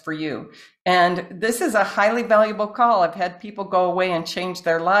steps for you. And this is a highly valuable call. I've had people go away and change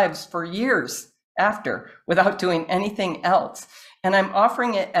their lives for years after without doing anything else. And I'm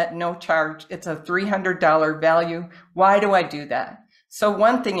offering it at no charge. It's a $300 value. Why do I do that? So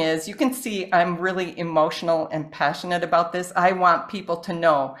one thing is, you can see I'm really emotional and passionate about this. I want people to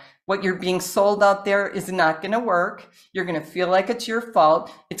know what you're being sold out there is not going to work. You're going to feel like it's your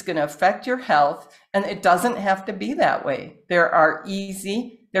fault. It's going to affect your health. And it doesn't have to be that way. There are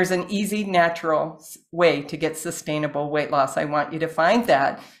easy, there's an easy, natural way to get sustainable weight loss. I want you to find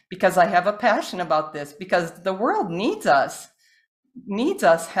that, because I have a passion about this, because the world needs us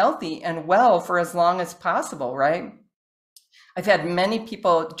healthy and well for as long as possible, right? I've had many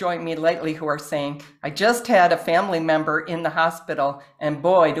people join me lately who are saying, I just had a family member in the hospital, and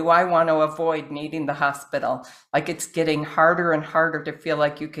boy, do I want to avoid needing the hospital. Like, it's getting harder and harder to feel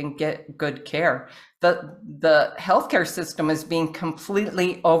like you can get good care. The healthcare system is being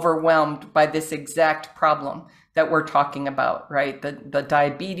completely overwhelmed by this exact problem that we're talking about, right? The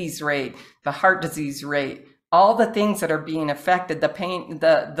diabetes rate, the heart disease rate, all the things that are being affected, the pain,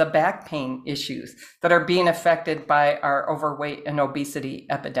 the back pain issues that are being affected by our overweight and obesity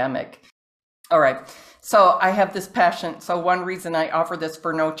epidemic. All right, so I have this passion. So one reason I offer this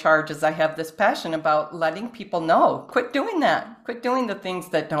for no charge is I have this passion about letting people know, quit doing that. Quit doing the things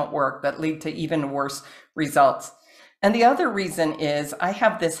that don't work, that lead to even worse results. And the other reason is I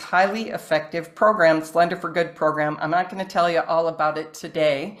have this highly effective program, Slender for Good program. I'm not going to tell you all about it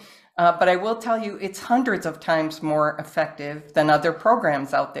today. But I will tell you, it's hundreds of times more effective than other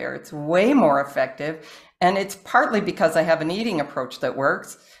programs out there. It's way more effective. And it's partly because I have an eating approach that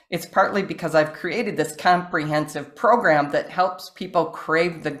works. It's partly because I've created this comprehensive program that helps people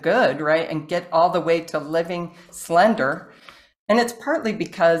crave the good, right? And get all the way to living slender. And it's partly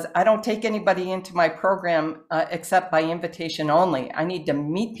because I don't take anybody into my program except by invitation only. I need to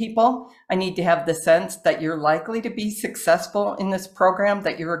meet people. I need to have the sense that you're likely to be successful in this program,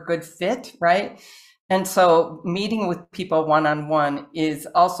 that you're a good fit, right? And so meeting with people one-on-one is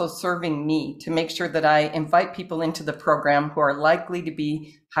also serving me to make sure that I invite people into the program who are likely to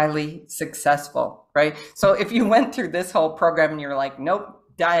be highly successful, right? So if you went through this whole program and you're like, nope,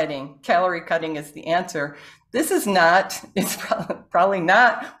 dieting, calorie cutting is the answer, this is not, it's probably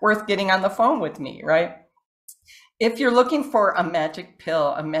not worth getting on the phone with me, right? If you're looking for a magic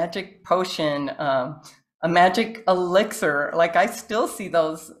pill, a magic potion, a magic elixir, like I still see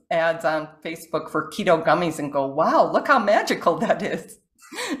those ads on Facebook for keto gummies and go, wow, look how magical that is.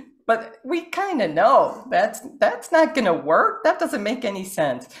 But we kind of know that's not going to work. That doesn't make any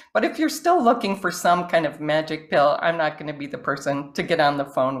sense. But if you're still looking for some kind of magic pill, I'm not going to be the person to get on the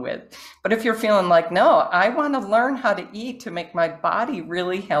phone with. But if you're feeling like, no, I want to learn how to eat to make my body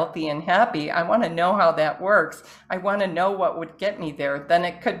really healthy and happy, I want to know how that works, I want to know what would get me there, then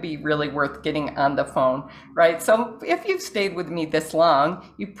it could be really worth getting on the phone, right? So if you've stayed with me this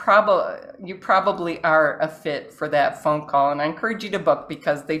long, you probably are a fit for that phone call. And I encourage you to book,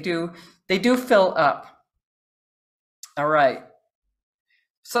 because they do fill up. All right.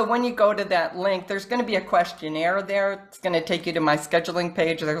 So when you go to that link, there's going to be a questionnaire there. It's going to take you to my scheduling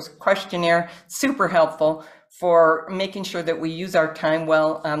page. There's a questionnaire, super helpful for making sure that we use our time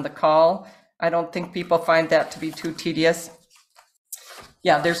well on the call. I don't think people find that to be too tedious.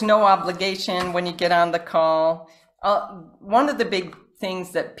 Yeah, there's no obligation when you get on the call. One of the big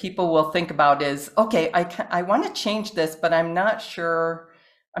things that people will think about is, okay, I want to change this, but I'm not sure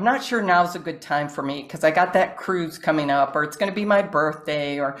now's a good time for me because I got that cruise coming up, or it's going to be my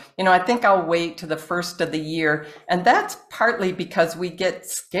birthday, or, I think I'll wait to the first of the year. And that's partly because we get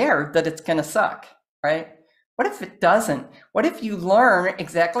scared that it's going to suck, right? What if it doesn't? What if you learn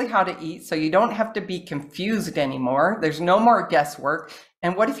exactly how to eat so you don't have to be confused anymore? There's no more guesswork.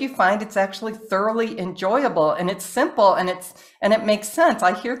 And what if you find it's actually thoroughly enjoyable, and it's simple, and it makes sense?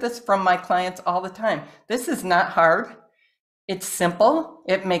 I hear this from my clients all the time. This is not hard. It's simple,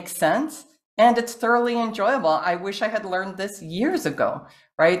 it makes sense, and it's thoroughly enjoyable. I wish I had learned this years ago,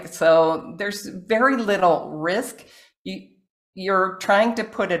 right? So there's very little risk. You're trying to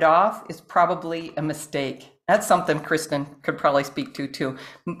put it off is probably a mistake. That's something Kristen could probably speak to too.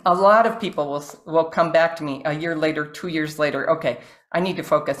 A lot of people will come back to me a year later, 2 years later, okay, I need to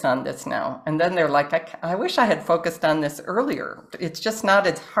focus on this now. And then they're like, I wish I had focused on this earlier. It's just not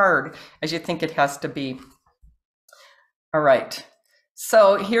as hard as you think it has to be. All right,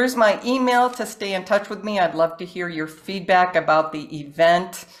 so here's my email to stay in touch with me. I'd love to hear your feedback about the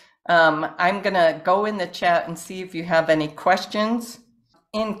event. I'm gonna go in the chat and see if you have any questions.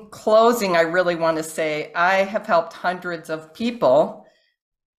 In closing, I really want to say I have helped hundreds of people.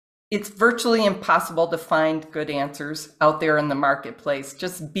 It's virtually impossible to find good answers out there in the marketplace.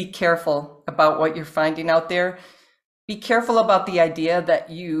 Just be careful about what you're finding out there. Be careful about the idea that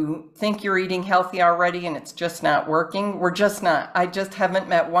you think you're eating healthy already and it's just not working. We're just not. I just haven't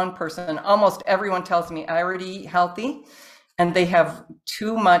met one person. Almost everyone tells me I already eat healthy, and they have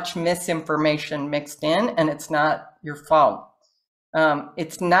too much misinformation mixed in, and it's not your fault.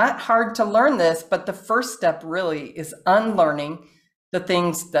 It's not hard to learn this, but the first step really is unlearning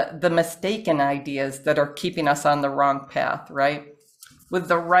the mistaken ideas that are keeping us on the wrong path, right? with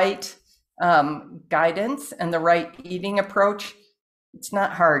the right guidance and the right eating approach, it's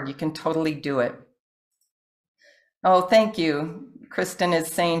not hard. You can totally do it. Oh, thank you. Kristen is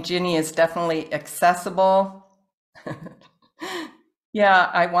saying Ginny is definitely accessible.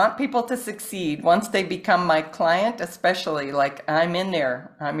 Yeah, I want people to succeed once they become my client, especially like I'm in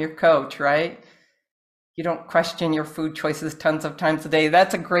there. I'm your coach, right? You don't question your food choices tons of times a day.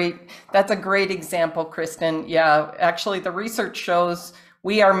 That's a great example, Kristen. Yeah, actually the research shows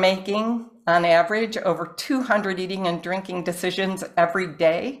we are making on average over 200 eating and drinking decisions every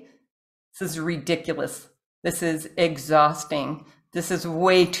day. This is ridiculous. This is exhausting. This is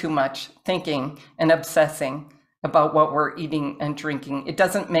way too much thinking and obsessing about what we're eating and drinking. It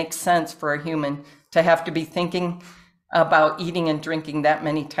doesn't make sense for a human to have to be thinking about eating and drinking that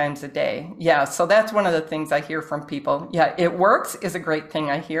many times a day. Yeah, so that's one of the things I hear from people. Yeah, it works is a great thing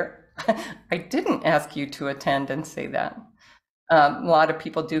I hear. I didn't ask you to attend and say that. A lot of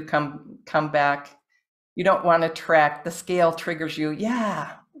people do come back. You don't want to track, the scale triggers you.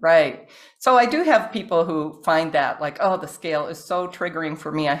 Yeah, right. So I do have people who find that like, oh, the scale is so triggering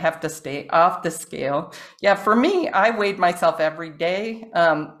for me. I have to stay off the scale. Yeah, for me, I weighed myself every day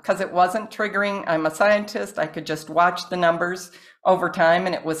because it wasn't triggering. I'm a scientist. I could just watch the numbers over time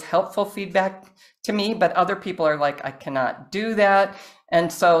and it was helpful feedback to me, but other people are like, I cannot do that. And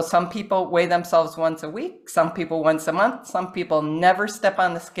so some people weigh themselves once a week, some people once a month, some people never step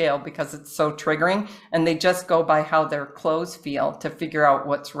on the scale because it's so triggering and they just go by how their clothes feel to figure out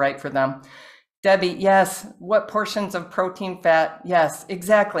what's right for them. Debbie, yes. What portions of protein, fat? Yes,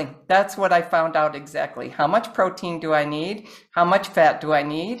 exactly. That's what I found out exactly. How much protein do I need? How much fat do I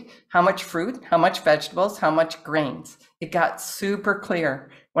need? How much fruit? How much vegetables? How much grains? It got super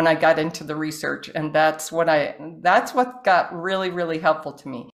clear when I got into the research, and that's what got really, really helpful to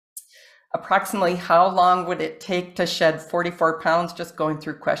me. Approximately how long would it take to shed 44 pounds? Just going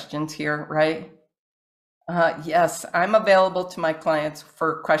through questions here, right? Yes, I'm available to my clients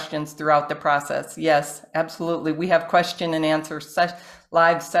for questions throughout the process. Yes, absolutely. We have question and answer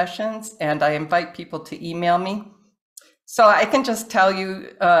live sessions, and I invite people to email me. So I can just tell you,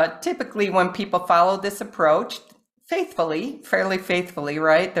 typically when people follow this approach, fairly faithfully,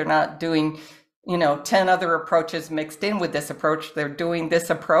 right? They're not doing, 10 other approaches mixed in with this approach. They're doing this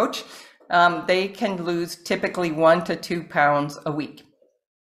approach. They can lose typically 1 to 2 pounds a week.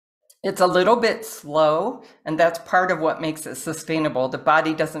 It's a little bit slow, and that's part of what makes it sustainable. The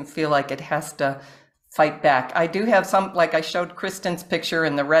body doesn't feel like it has to fight back. I do have some, like I showed Kristen's picture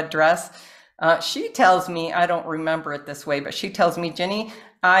in the red dress. She tells me, I don't remember it this way, but she tells me, Ginny,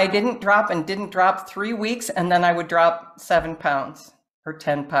 I didn't drop 3 weeks, and then I would drop 7 pounds or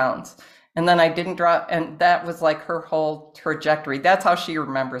 10 pounds. And then I didn't drop, and that was like her whole trajectory. That's how she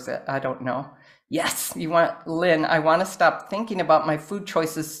remembers it. I don't know. Yes, Lynn, I want to stop thinking about my food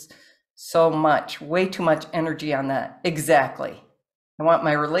choices so much, way too much energy on that. Exactly. I want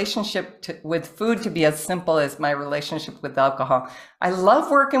my relationship with food to be as simple as my relationship with alcohol. I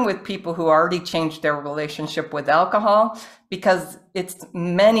love working with people who already changed their relationship with alcohol because it's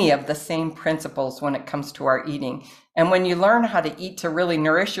many of the same principles when it comes to our eating. And when you learn how to eat to really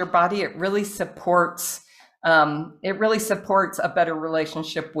nourish your body, it really supports a better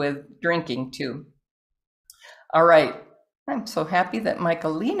relationship with drinking too. All right. I'm so happy that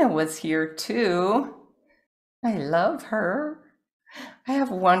Michaelina was here too. I love her. I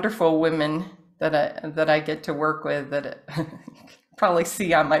have wonderful women that I get to work with that you can probably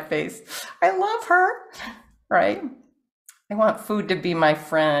see on my face. I love her, right? I want food to be my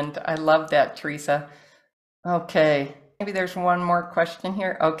friend. I love that, Teresa. Okay, maybe there's one more question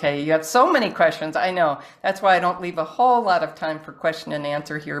here. Okay, you have so many questions. I know. That's why I don't leave a whole lot of time for question and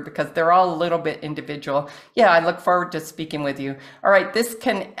answer here because they're all a little bit individual. Yeah, I look forward to speaking with you. All right, this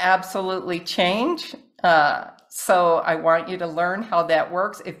can absolutely change. So I want you to learn how that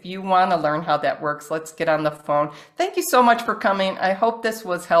works. If you want to learn how that works, let's get on the phone. Thank you so much for coming. I hope this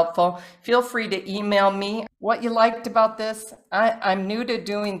was helpful. Feel free to email me what you liked about this. I'm new to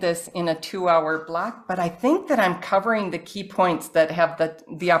doing this in a 2-hour block, but I think that I'm covering the key points that have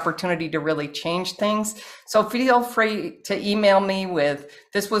the opportunity to really change things. So feel free to email me with,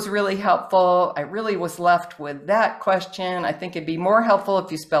 this was really helpful. I really was left with that question. I think it'd be more helpful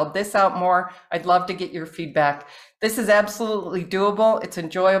if you spelled this out more. I'd love to get your feedback. This is absolutely doable. It's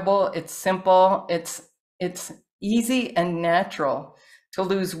enjoyable. It's simple. It's easy and natural to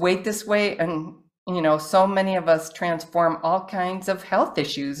lose weight this way. And, so many of us transform all kinds of health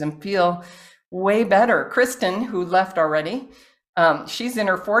issues and feel way better. Kristen, who left already, she's in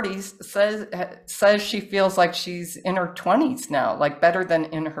her 40s, says she feels like she's in her 20s now, like better than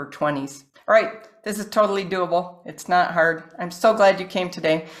in her 20s. All right, This is totally doable. It's not hard. I'm so glad you came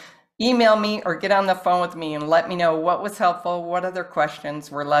today. Email me or get on the phone with me and let me know what was helpful, what other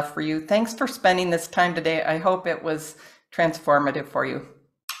questions were left for you. Thanks for spending this time today. I hope it was transformative for you.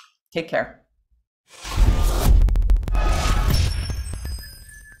 Take care.